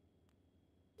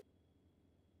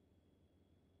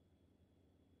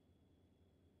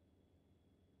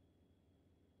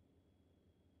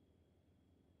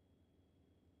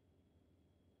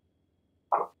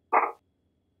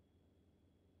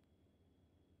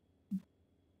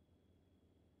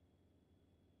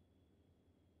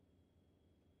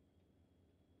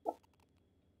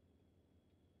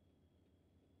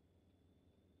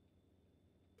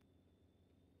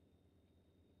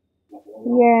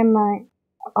 Yeah, mate.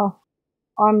 Oh,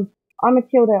 I'm I'm a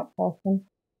chilled out person.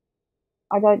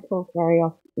 I don't talk very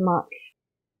much,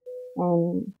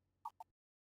 and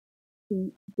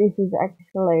this is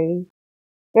actually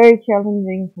very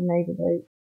challenging for me to do.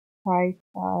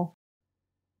 So,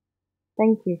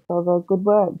 thank you for the good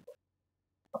words.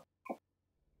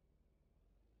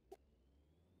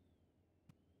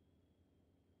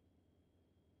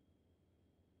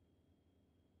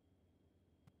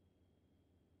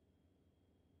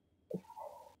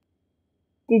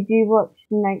 Did you watch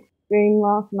Nate's stream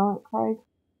last night, Craig?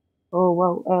 Or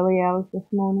well, early hours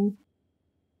this morning?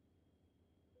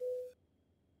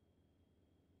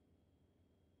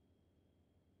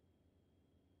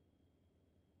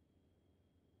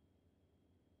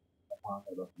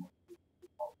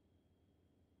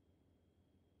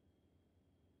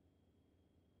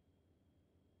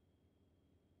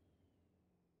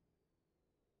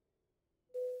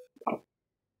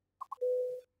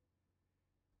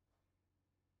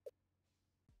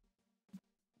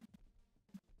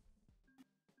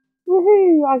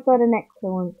 Woohoo! I got an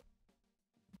excellent.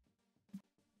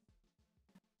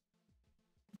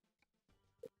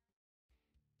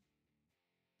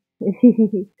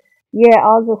 Yeah,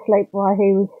 I was asleep while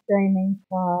he was streaming,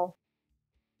 so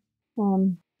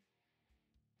um,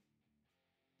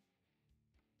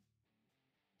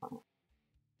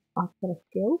 I've got a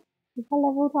skill. If I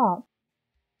leveled up,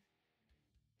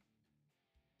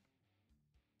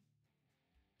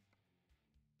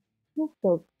 that's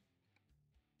good.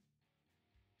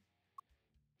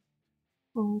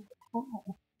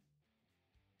 Okay,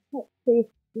 let's see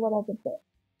what I could do.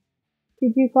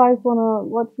 Did you guys wanna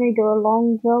watch me do a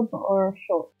long job or a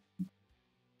short?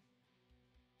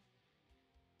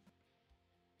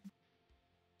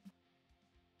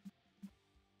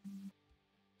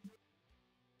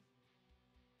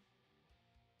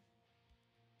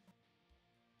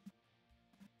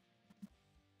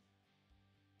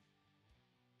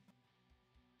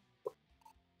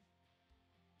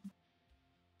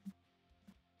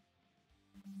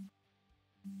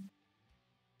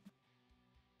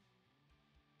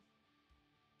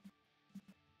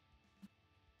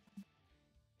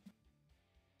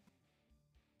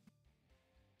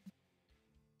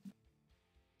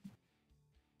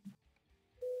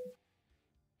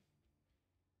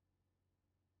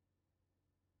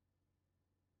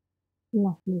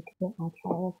 Enough need to get my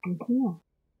trailer from here.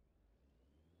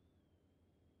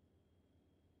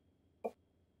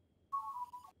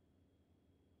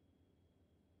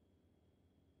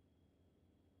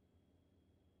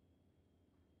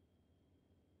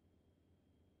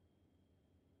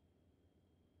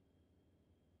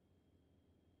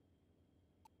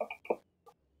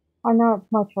 I know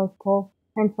it's my choice, Paul,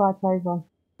 and so I chose one.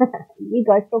 You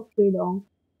guys talk too long.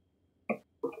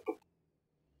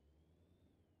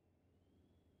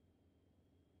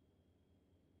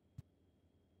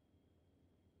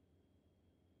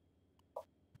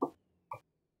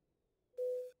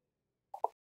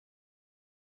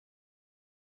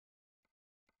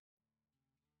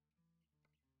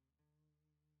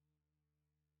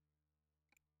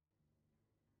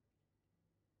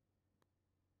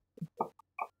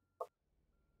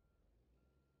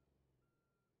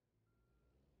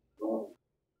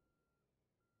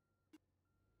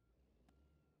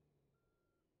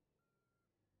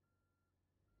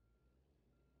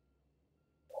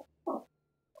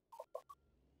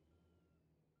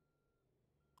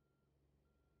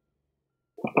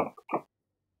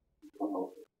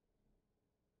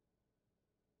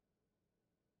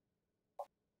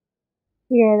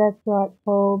 Yeah, that's right,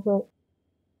 Paul, but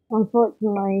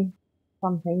unfortunately,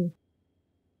 something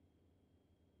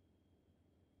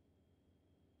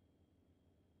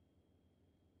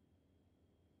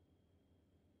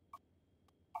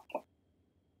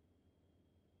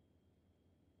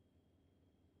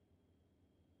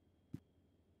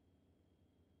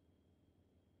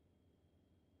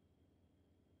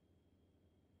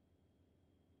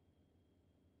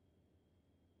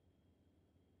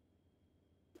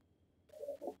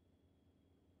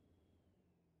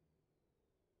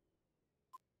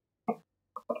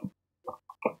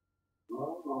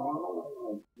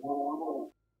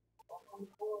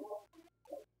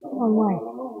Oh my.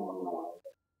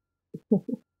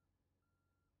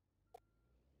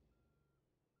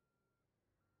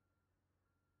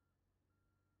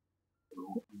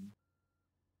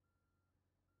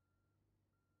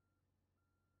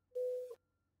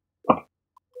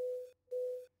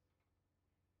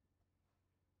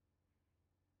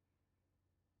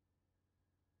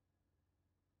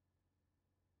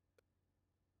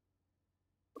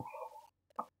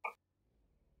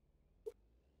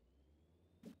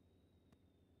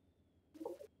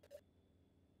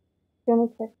 Gonna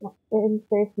check my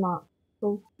face mask.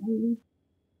 So,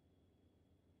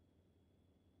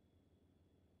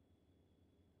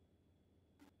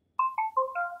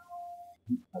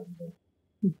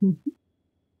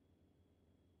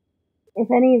 if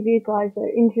any of you guys are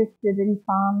interested in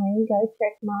farming, go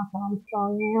check Mark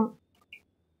Armstrong out.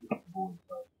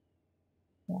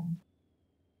 Yeah.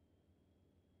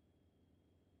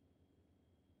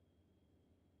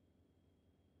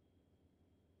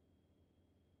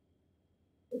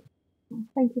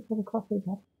 Thank you for the coffee,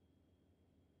 guys.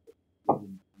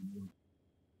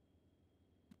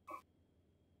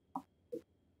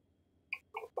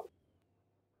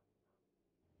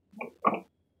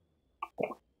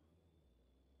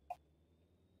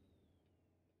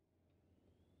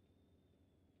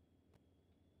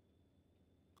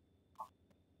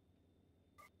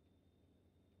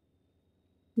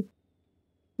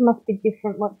 Must be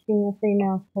different watching a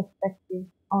female's perspective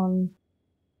on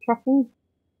trucking.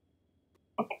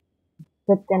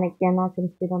 But then again, I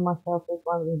consider myself as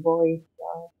one of the boys,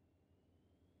 so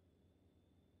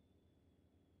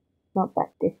it's not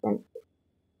that different.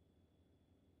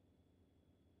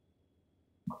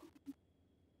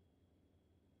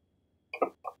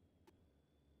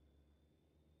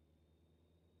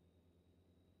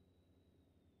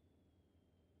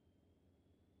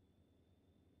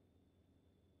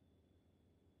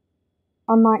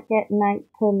 I might get Nate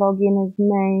to log in as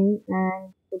me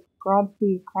and subscribe to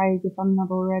you, Craig, if I'm not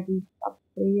already up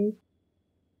to you.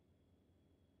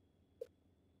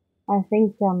 I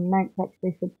think Nate's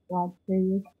actually subscribed to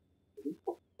you.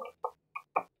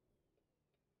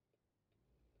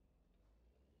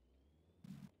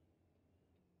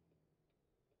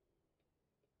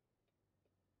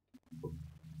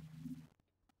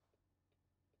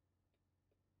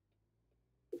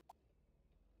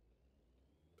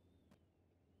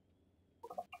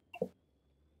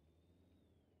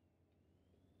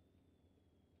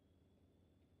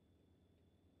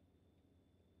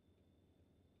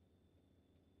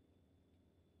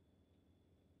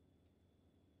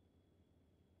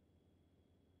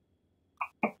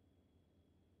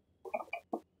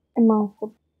 Am I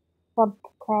subbed to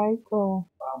Craig or?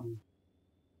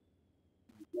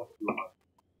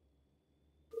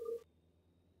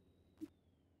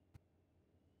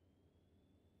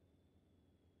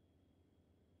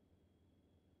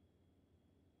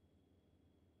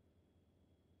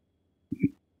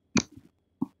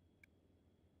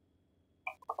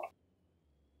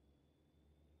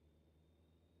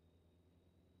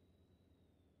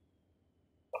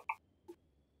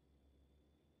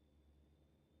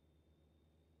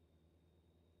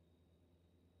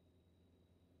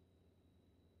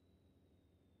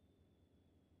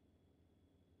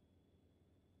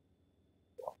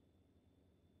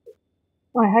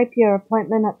 I hope your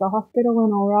appointment at the hospital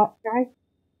went alright, Craig.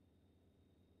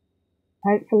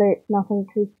 Hopefully it's nothing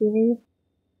too serious.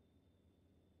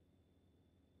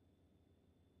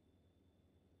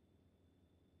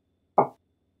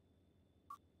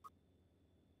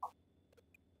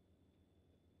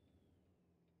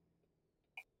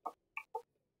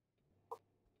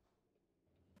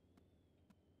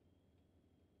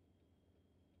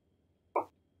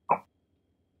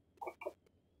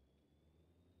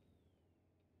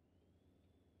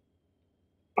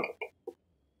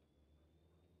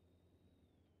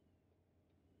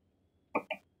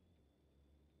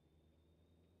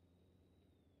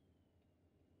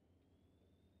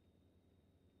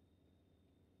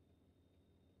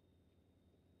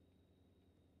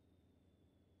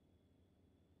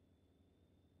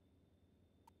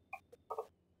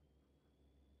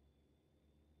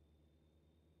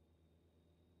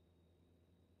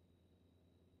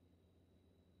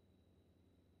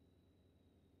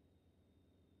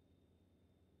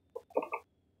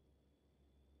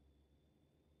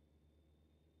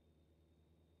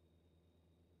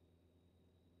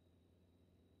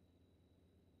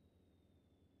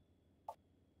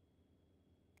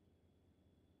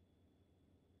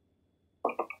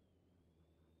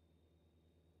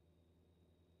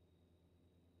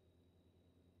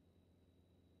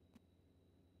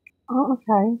 Oh,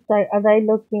 okay. So are they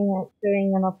looking at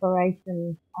doing an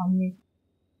operation on you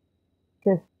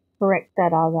to correct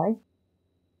that, are they?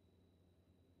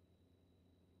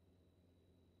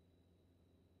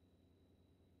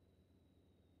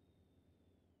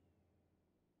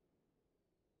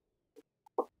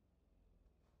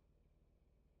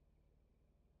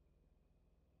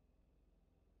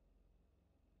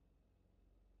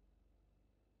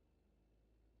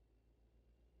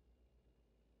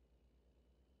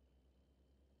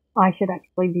 I should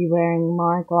actually be wearing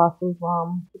my glasses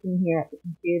while I'm sitting here at the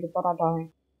computer, but I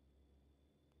don't.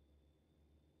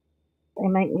 They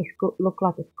make me look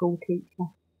like a school teacher.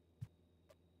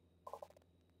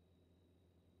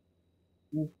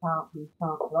 You can't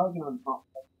plug on top.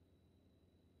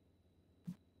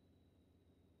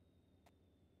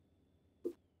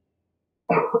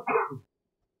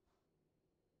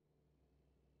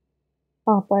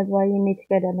 Oh, by the way, you need to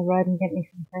go down the road and get me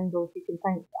some Pringles. You can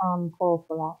thank Paul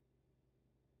for that.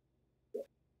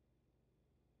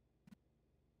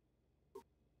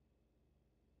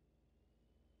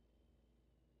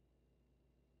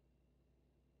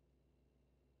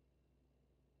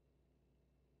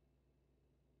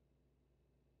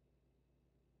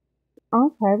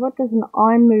 Okay, what does an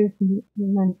eye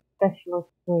movement specialist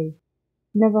do?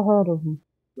 Never heard of them.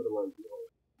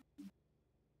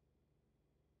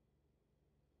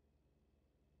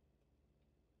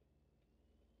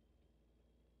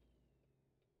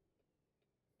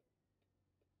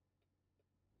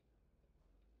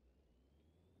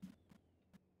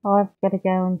 I've got to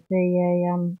go and see a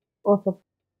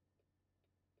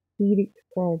orthopedic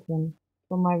surgeon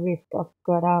for my wrist. I've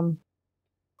got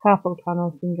carpal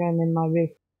tunnel syndrome in my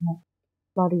wrist. And it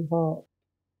bloody hurt.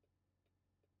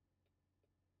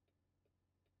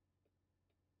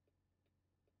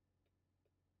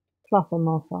 Plus I'm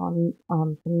also on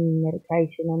some new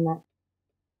medication and that's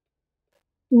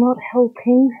not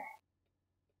helping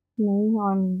me.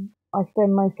 I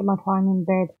spend most of my time in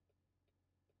bed.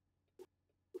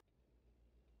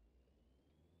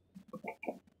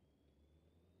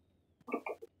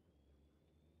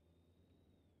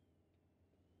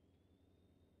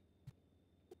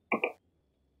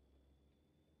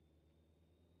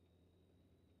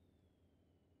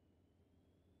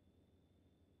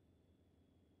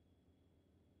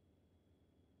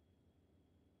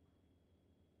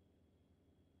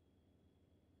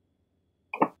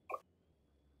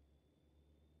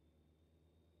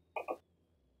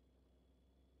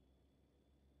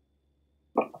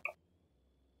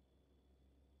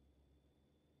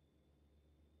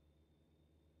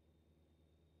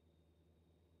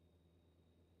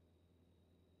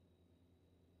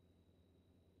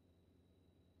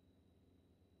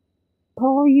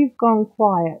 Paul, you've gone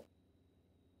quiet.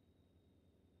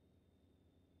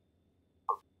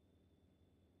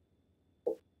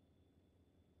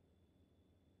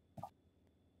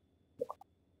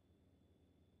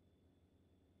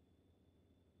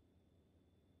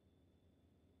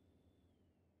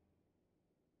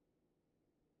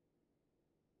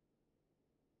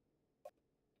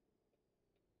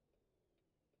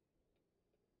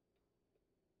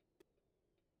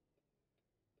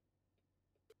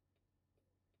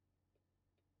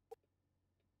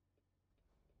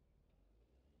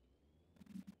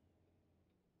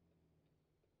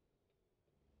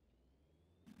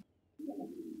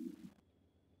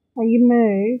 So you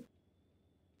move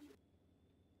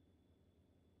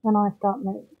when I start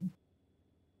moving.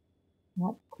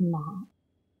 That's smart.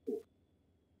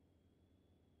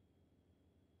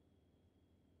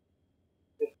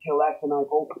 Just chillax and I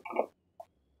hope.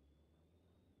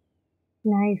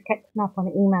 Now he's catching up on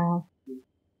emails.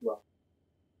 Well,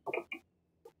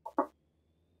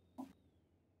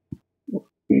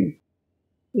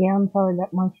 Yeah, I'm sorry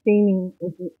that my streaming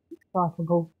isn't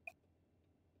excitable,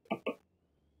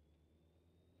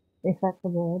 if that's a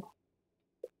word.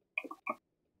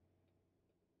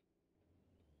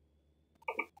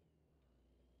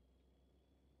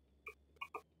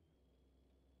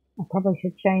 I probably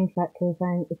should change that to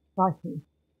saying exciting.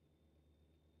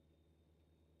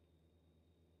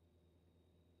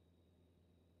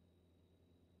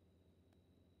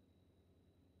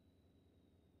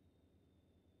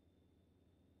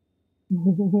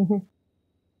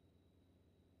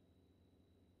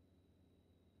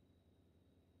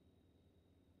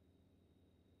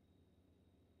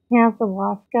 How's the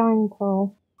wife going,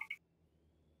 Paul?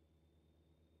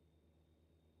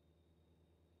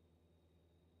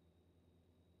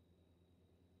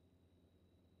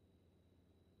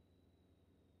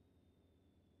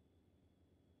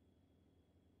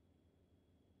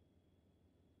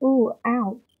 Ooh,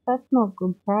 ouch. That's not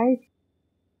good praise.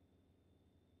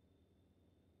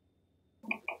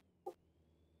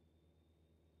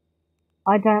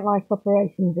 I don't like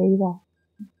operations either.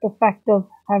 The fact of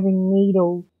having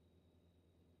needles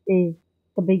is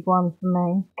the big one for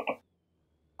me.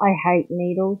 I hate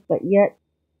needles, but yet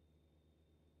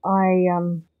I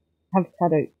have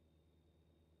tattoos.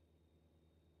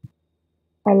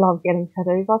 I love getting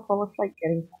tattoos. I fall asleep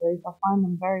getting tattoos. I find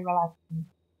them very relaxing.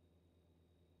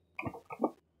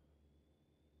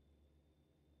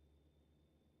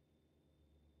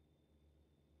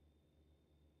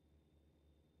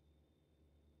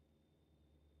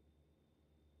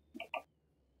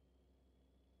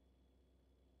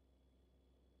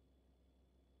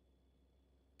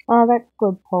 Oh, that's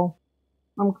good, Paul.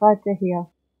 I'm glad to hear.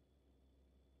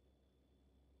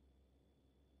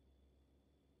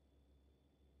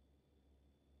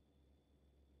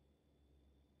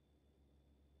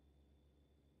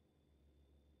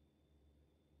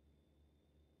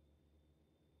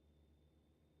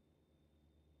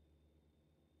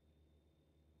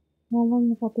 How long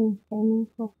have I been streaming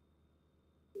for?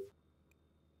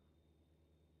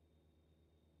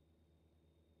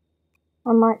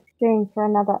 I might stream for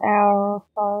another hour or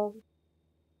so.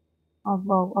 Oh,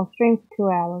 well, I'll stream for 2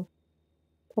 hours,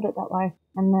 put it that way,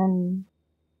 and then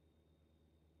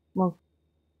we'll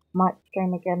might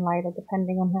stream again later,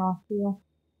 depending on how I feel.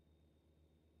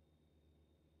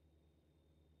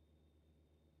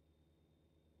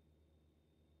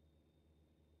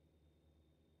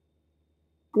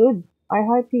 Good. I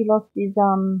hope he lost his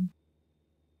um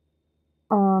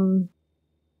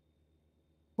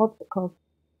what's it called?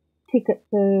 Ticket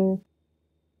to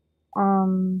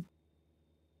um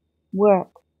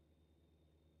work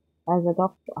as a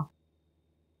doctor.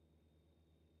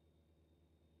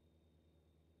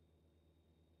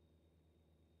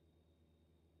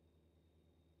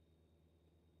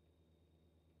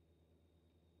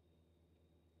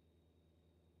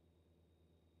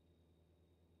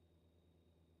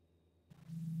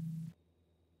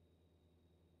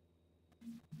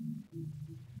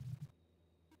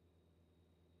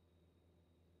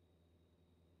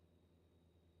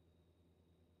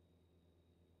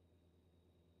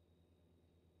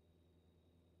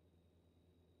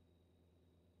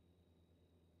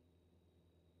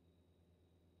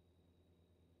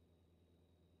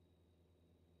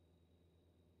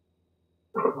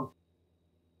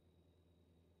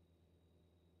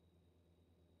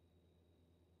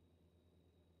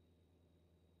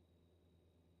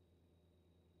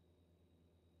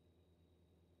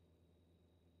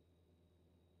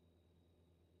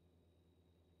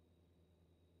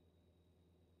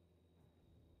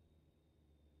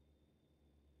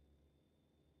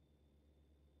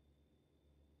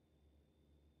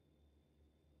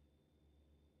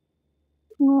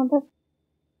 No,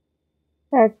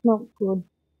 that's not good.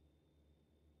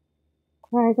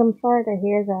 Guys, I'm sorry to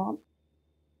hear that.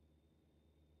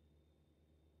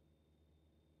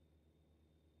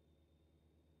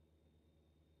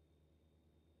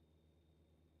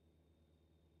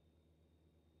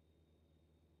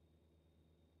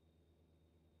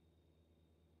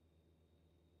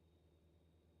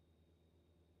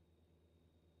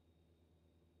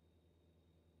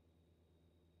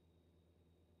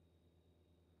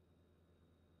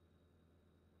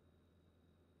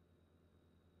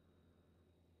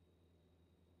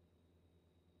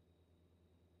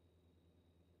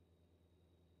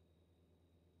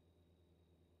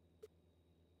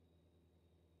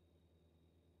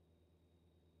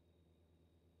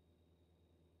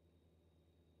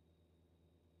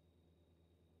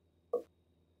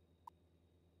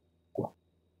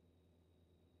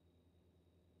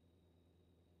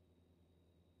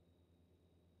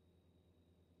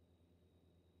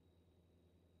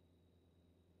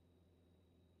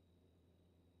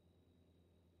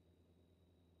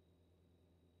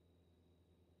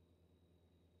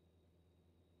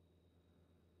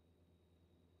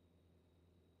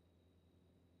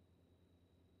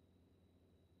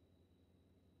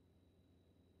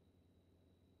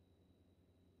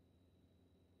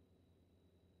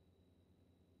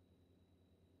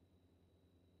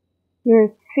 You're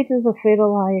as fit as a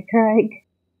fiddle, are you, Craig?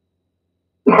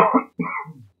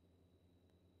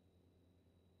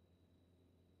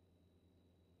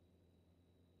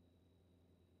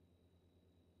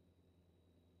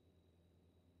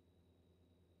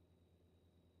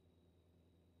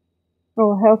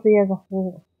 Or healthy as a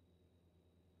horse?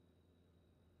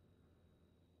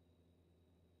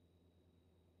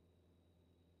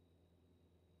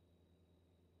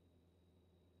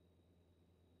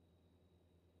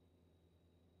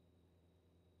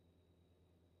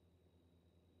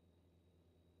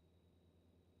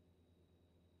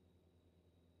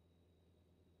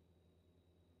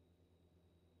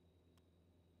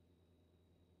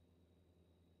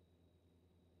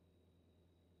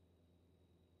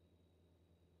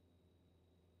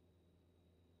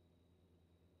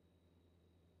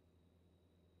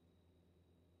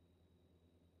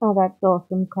 Oh, that's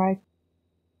awesome, Craig.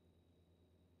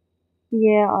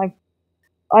 Yeah,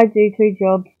 I do 2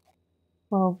 jobs.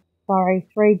 Well, sorry,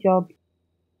 3 jobs.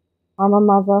 I'm a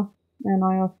mother, and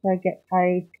I also get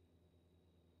paid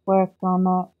work. I'm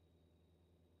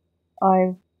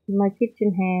my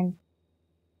kitchen hand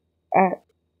at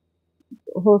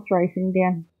horse racing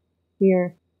down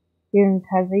here in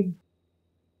Tassie,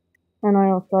 and I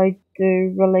also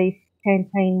do relief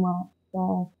campaign work.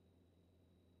 So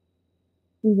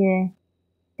yeah,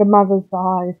 the mother's the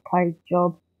highest paid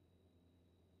job.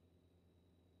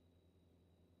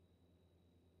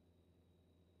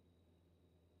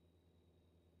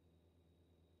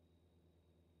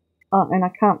 And I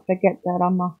can't forget that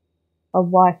I'm a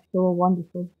wife to a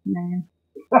wonderful man.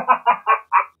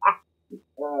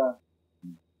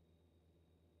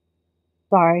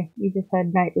 Sorry, you just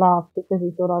heard Nate laugh because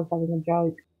he thought I was having a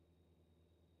joke.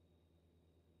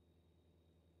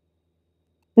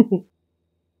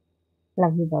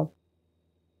 Love you, Bob.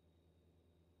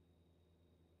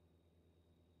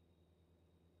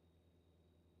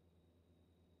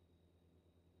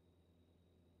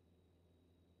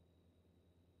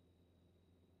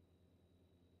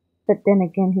 But then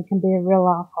again, he can be a real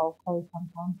asshole too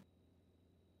sometimes.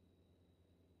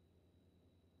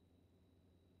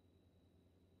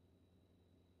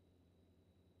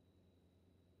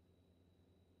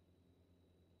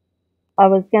 I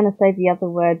was going to say the other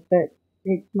word, but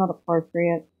it's not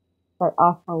appropriate. But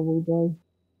asshole will do.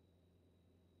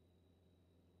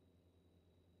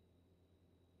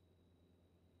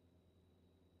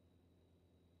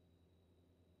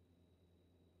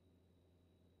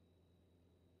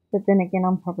 But then again,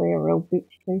 I'm probably a real bitch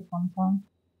too sometimes.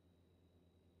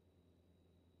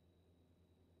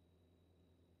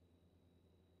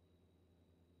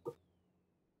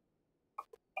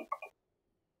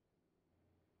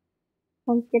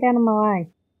 So get out of my way.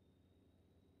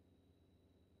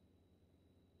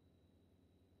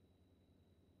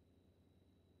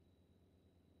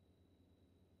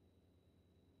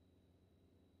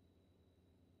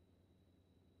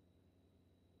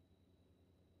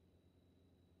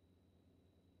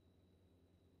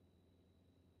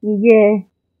 Yeah,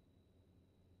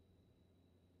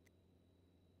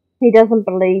 he doesn't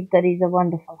believe that he's a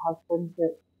wonderful husband,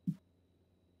 but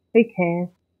who cares?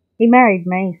 He married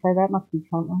me, so that must be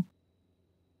something.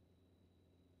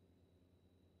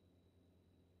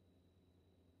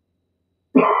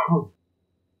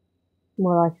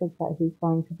 Well, I should say he's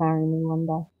going to marry me one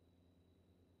day.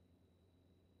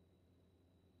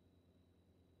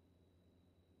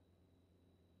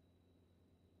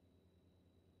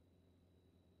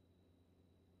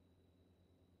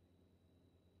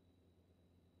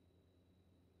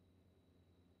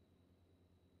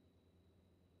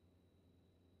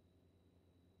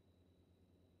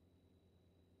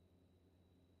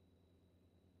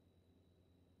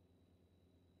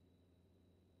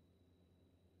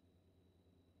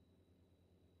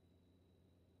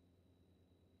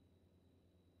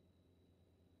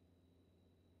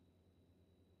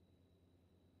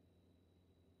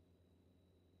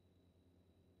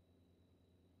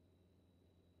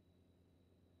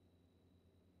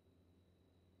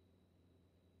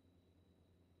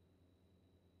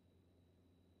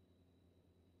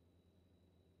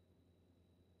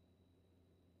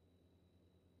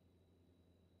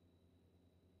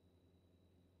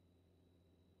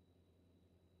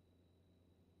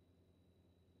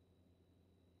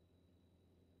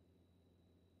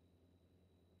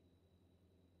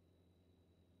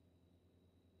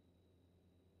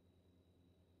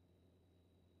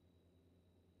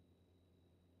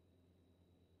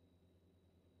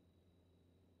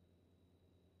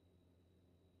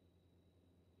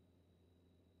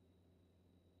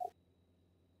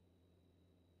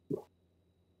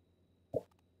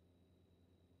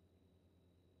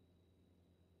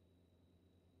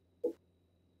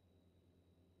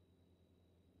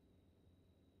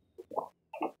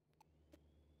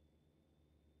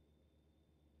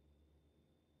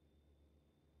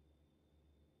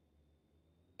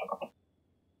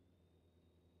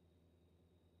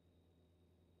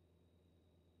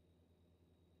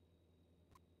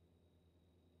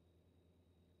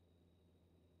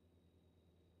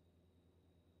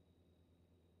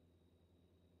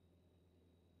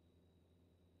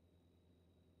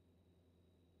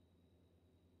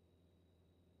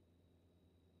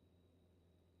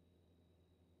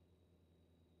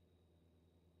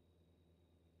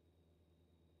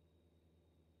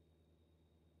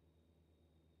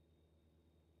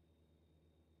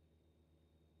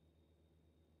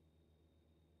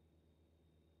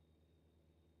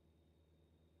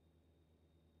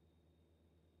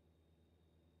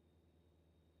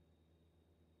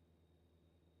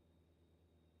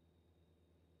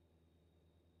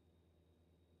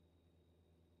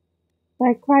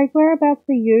 So, Craig, whereabouts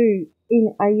are you?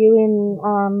 Are you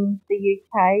in the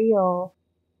UK or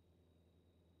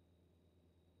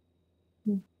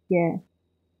yeah?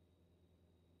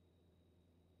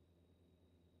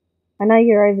 I know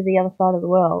you're over the other side of the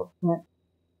world, but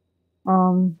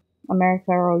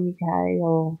America or UK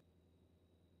or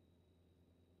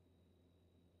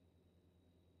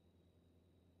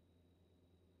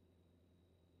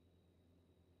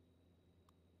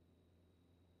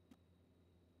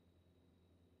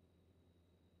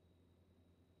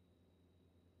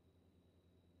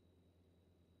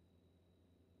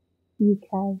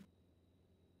UK.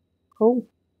 Cool.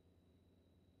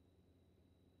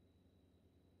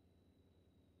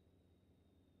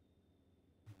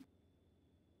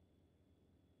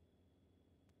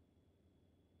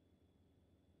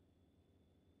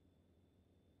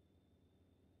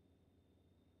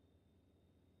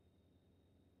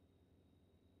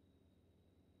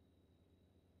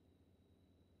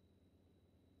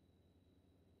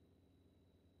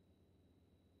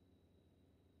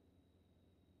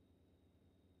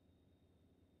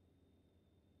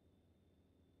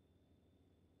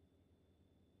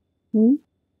 Hmm?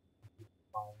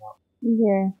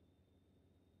 Yeah.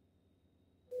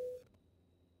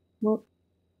 Well,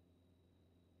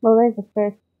 well, there's the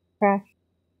first crash.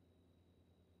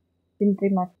 Didn't do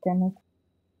much damage.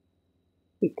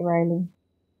 Hit the railing.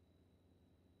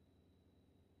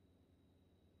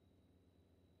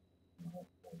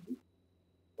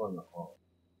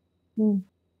 Hmm.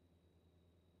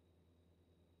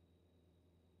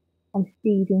 I'm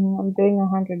speeding. I'm doing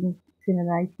 106 in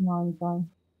an 89 zone.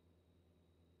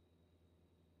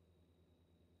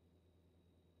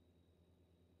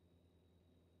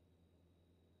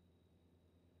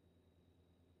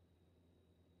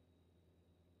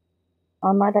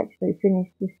 I might actually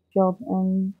finish this job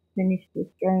and finish this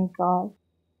drain guy.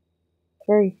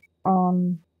 Very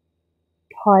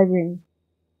tiring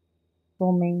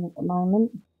for me at the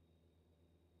moment.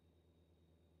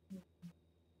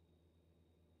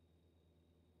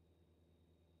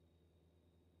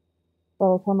 By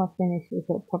the time I finish this,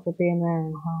 it'll probably be an hour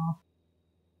and a half.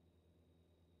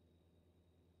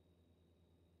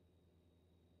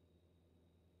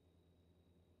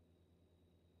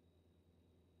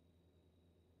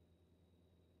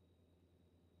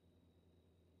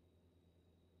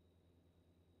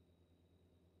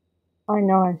 I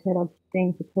know I said I'd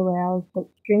stream for 2 hours, but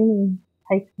streaming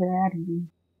takes it out of you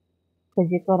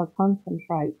because you've got to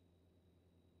concentrate.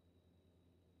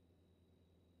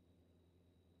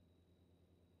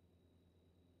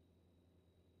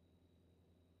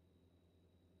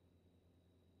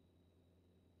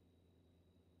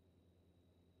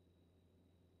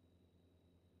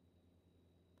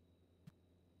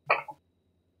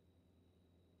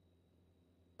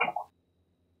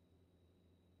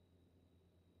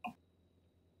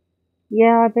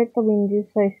 Yeah, I bet the wind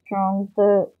is so strong.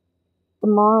 The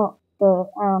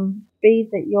speed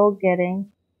that you're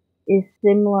getting is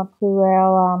similar to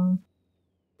our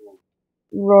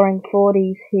roaring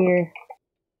 40s here,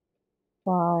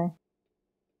 so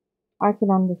I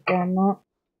can understand that.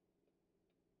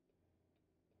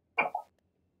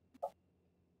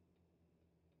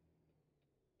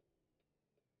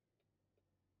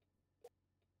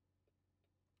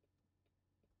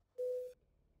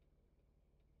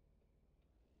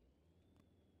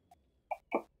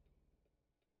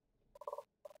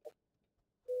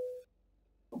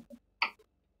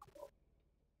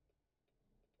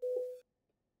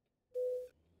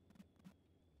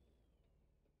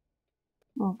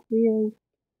 Oh, really?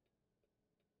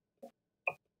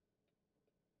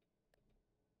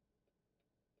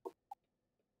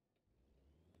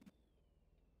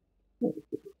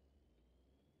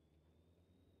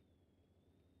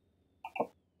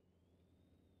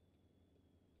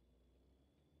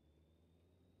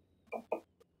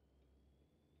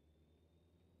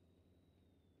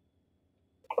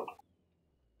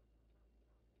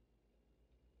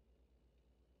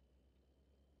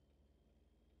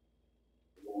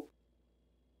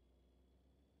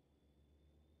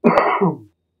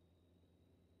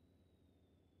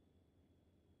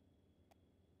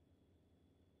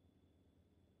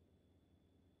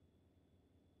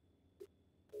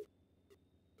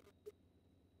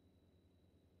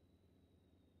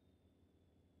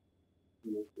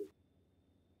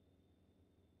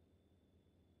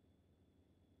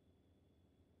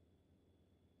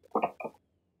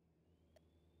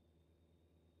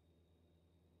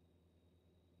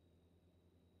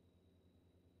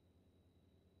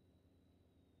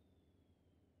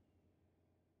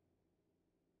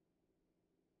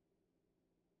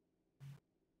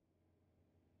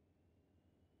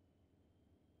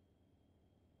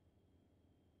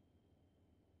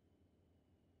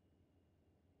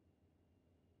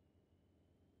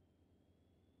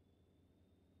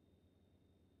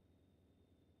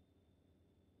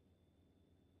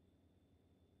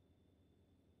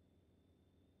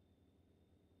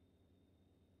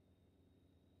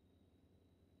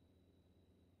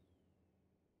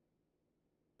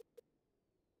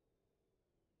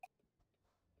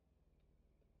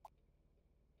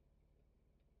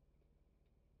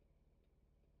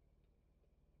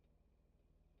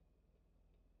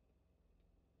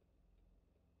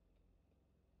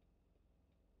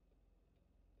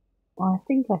 I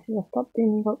think I should have stopped in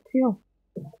and got fuel.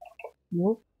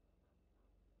 Yep.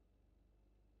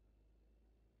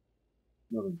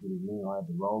 Not as good as me. I had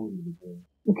to roll into the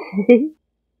bed.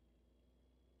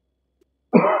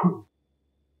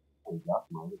 And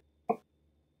just mate.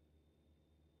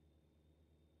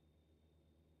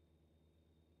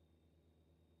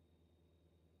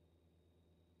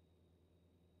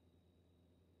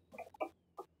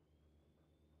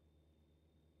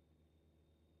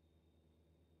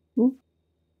 Hmm?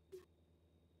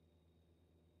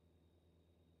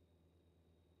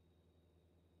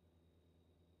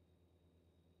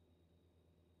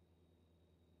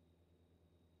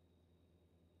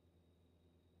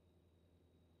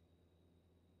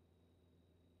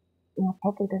 I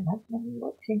probably don't have many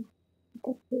watching.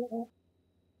 That's it.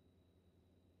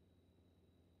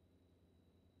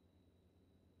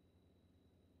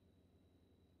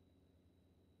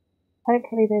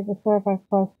 Hopefully there's a servo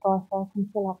close by so I can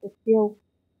fill up with fuel.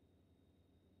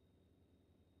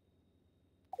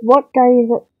 What day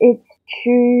is it?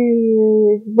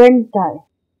 It's Wednesday.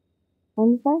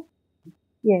 Wednesday?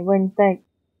 Yeah, Wednesday.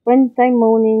 Wednesday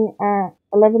morning at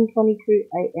 11:22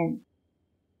 a.m.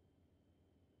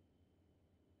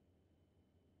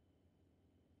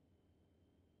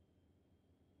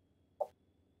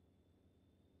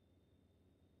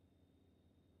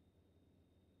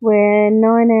 We're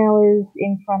 9 hours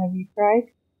in front of you,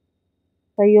 Craig.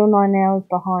 So you're 9 hours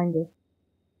behind us.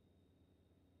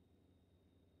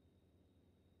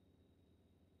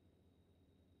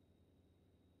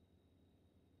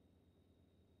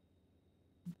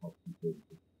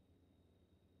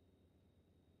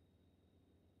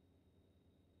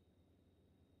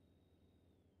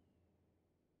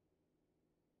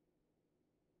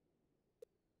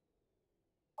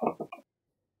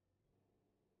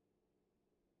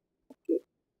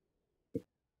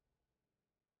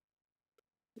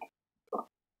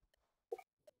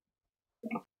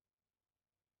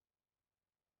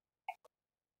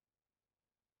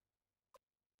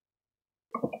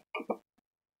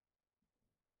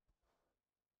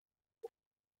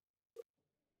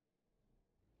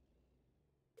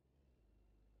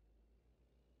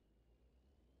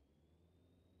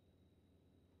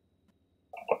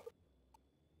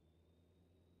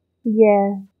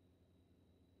 Yeah,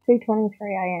 2:23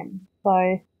 a.m.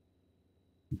 So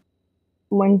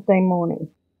Wednesday morning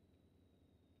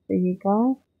for you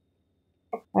guys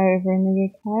over in the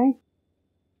UK.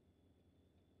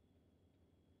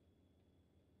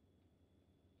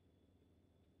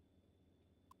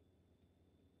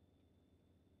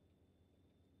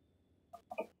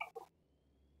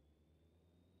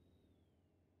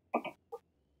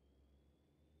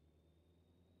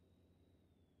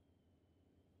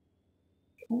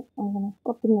 Okay, I'm gonna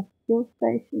stop in the fuel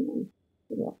station and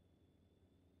fill up,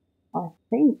 I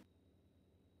think.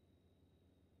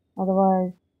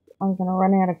 Otherwise, I'm gonna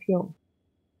run out of fuel.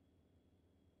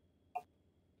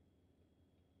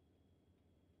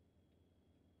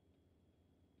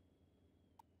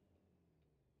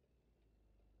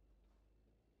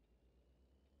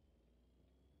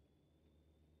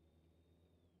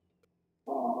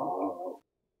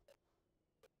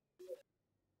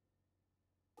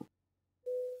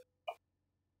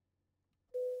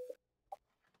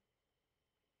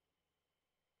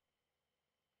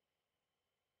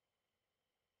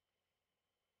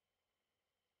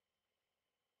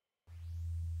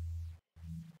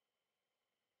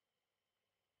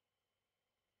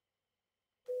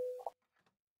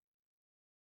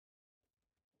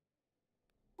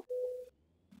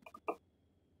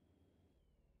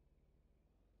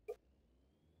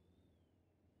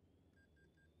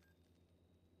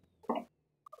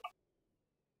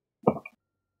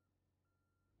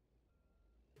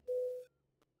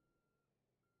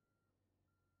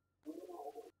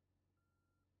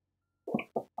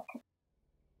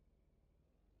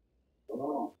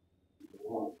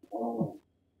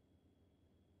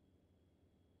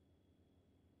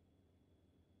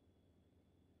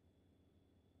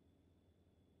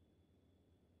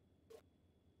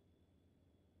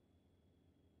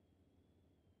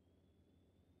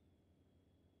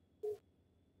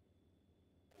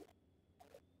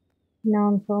 Now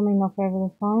I'm filming off over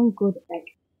the phone. Good.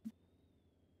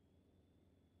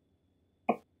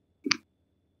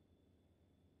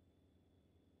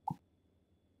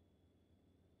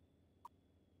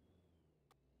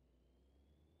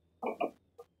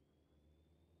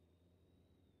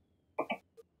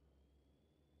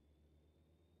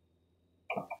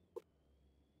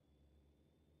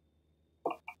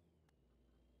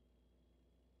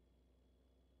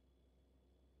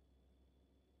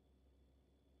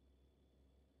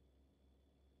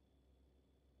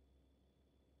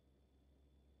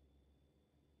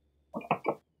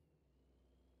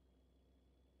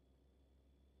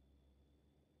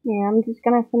 Yeah, I'm just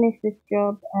gonna finish this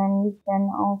job and then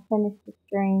I'll finish the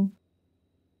stream.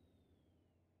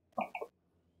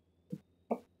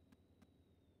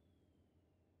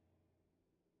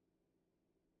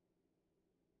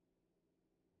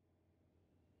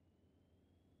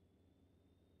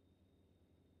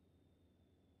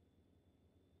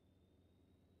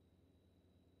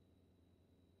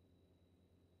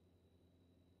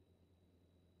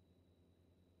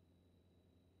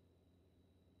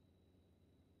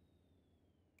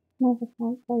 Never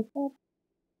sounds so good.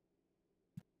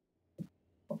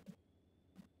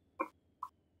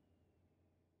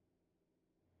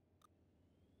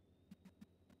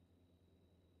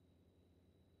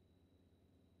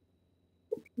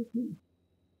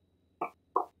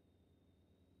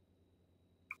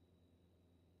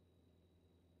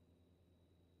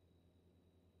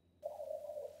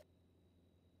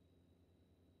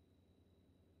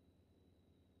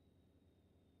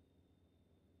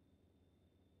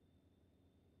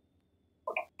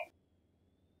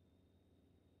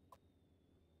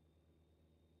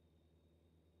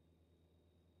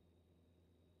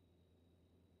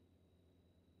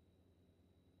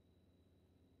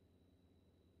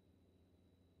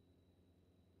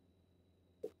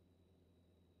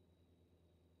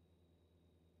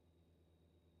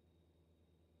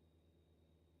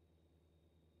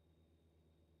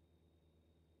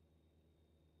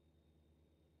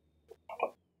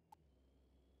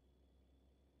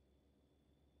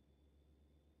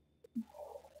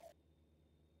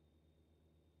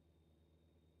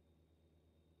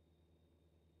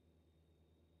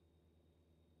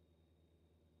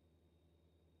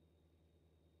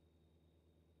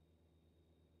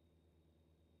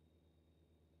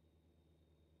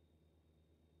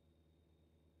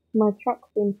 My truck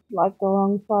seems to like the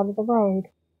wrong side of the road.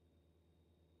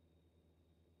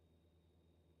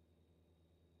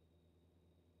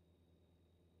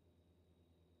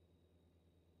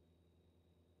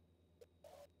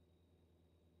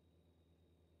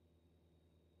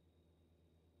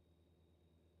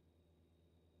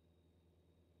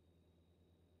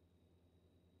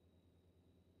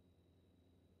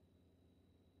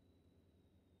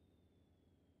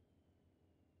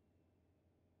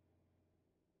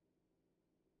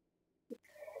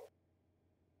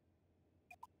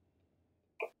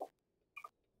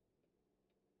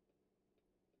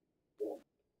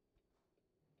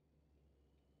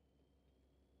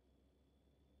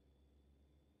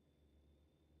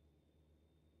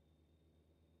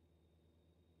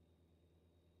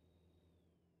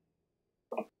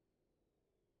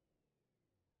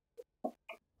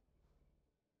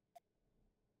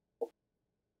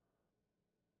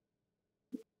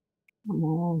 Come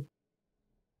on.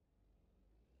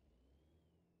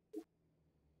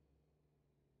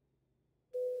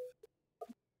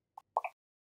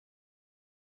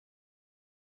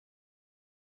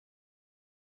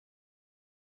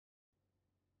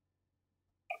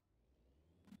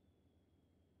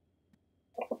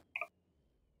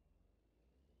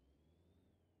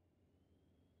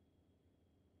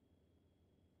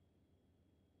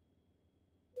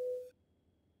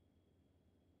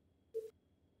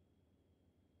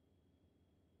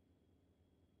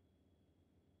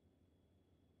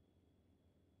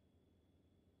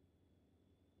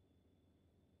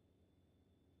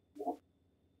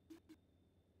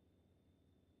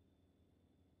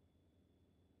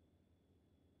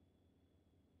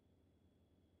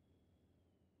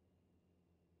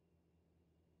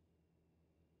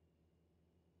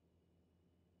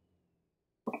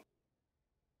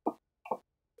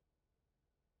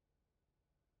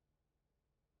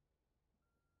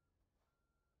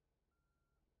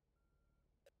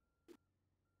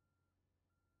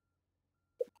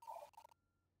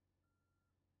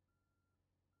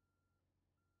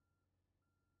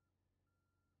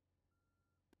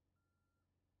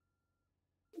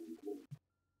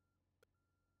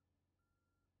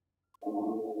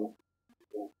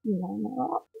 Line it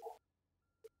up.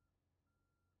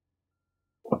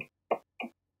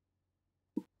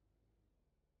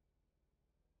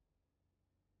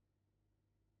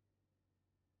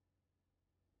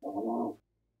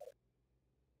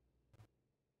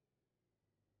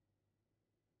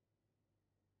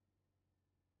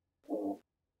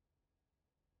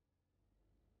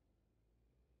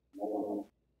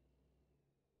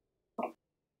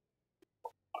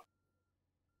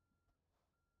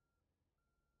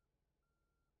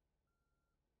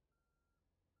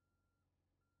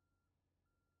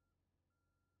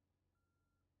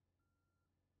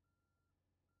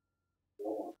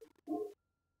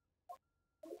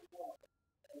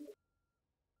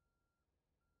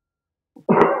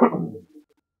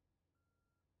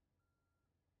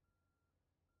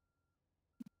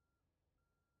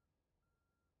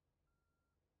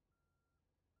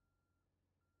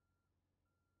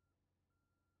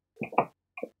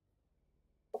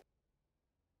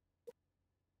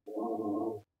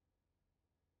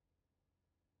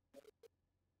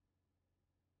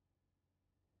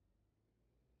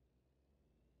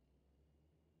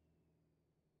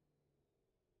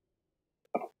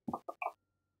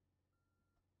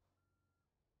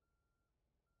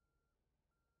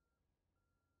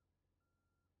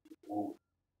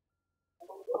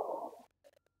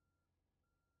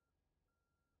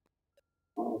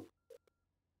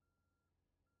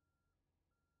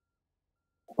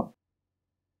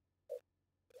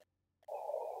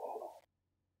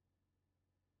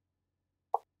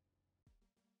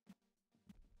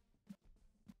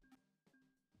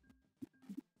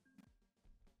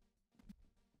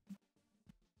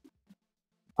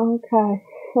 Okay,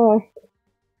 so,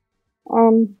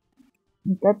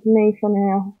 that's me for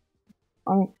now.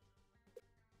 I'm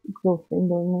exhausted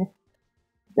doing this.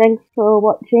 Thanks for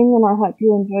watching, and I hope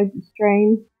you enjoyed the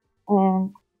stream.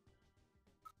 And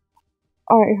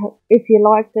if you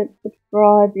liked it,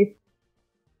 subscribe. If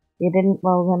you didn't,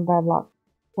 well then bad luck.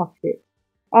 Tough shit.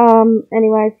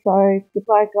 Anyway, so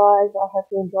goodbye guys. I hope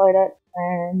you enjoyed it,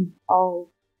 and I'll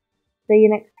see you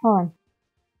next time.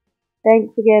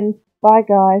 Thanks again. Bye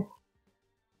guys.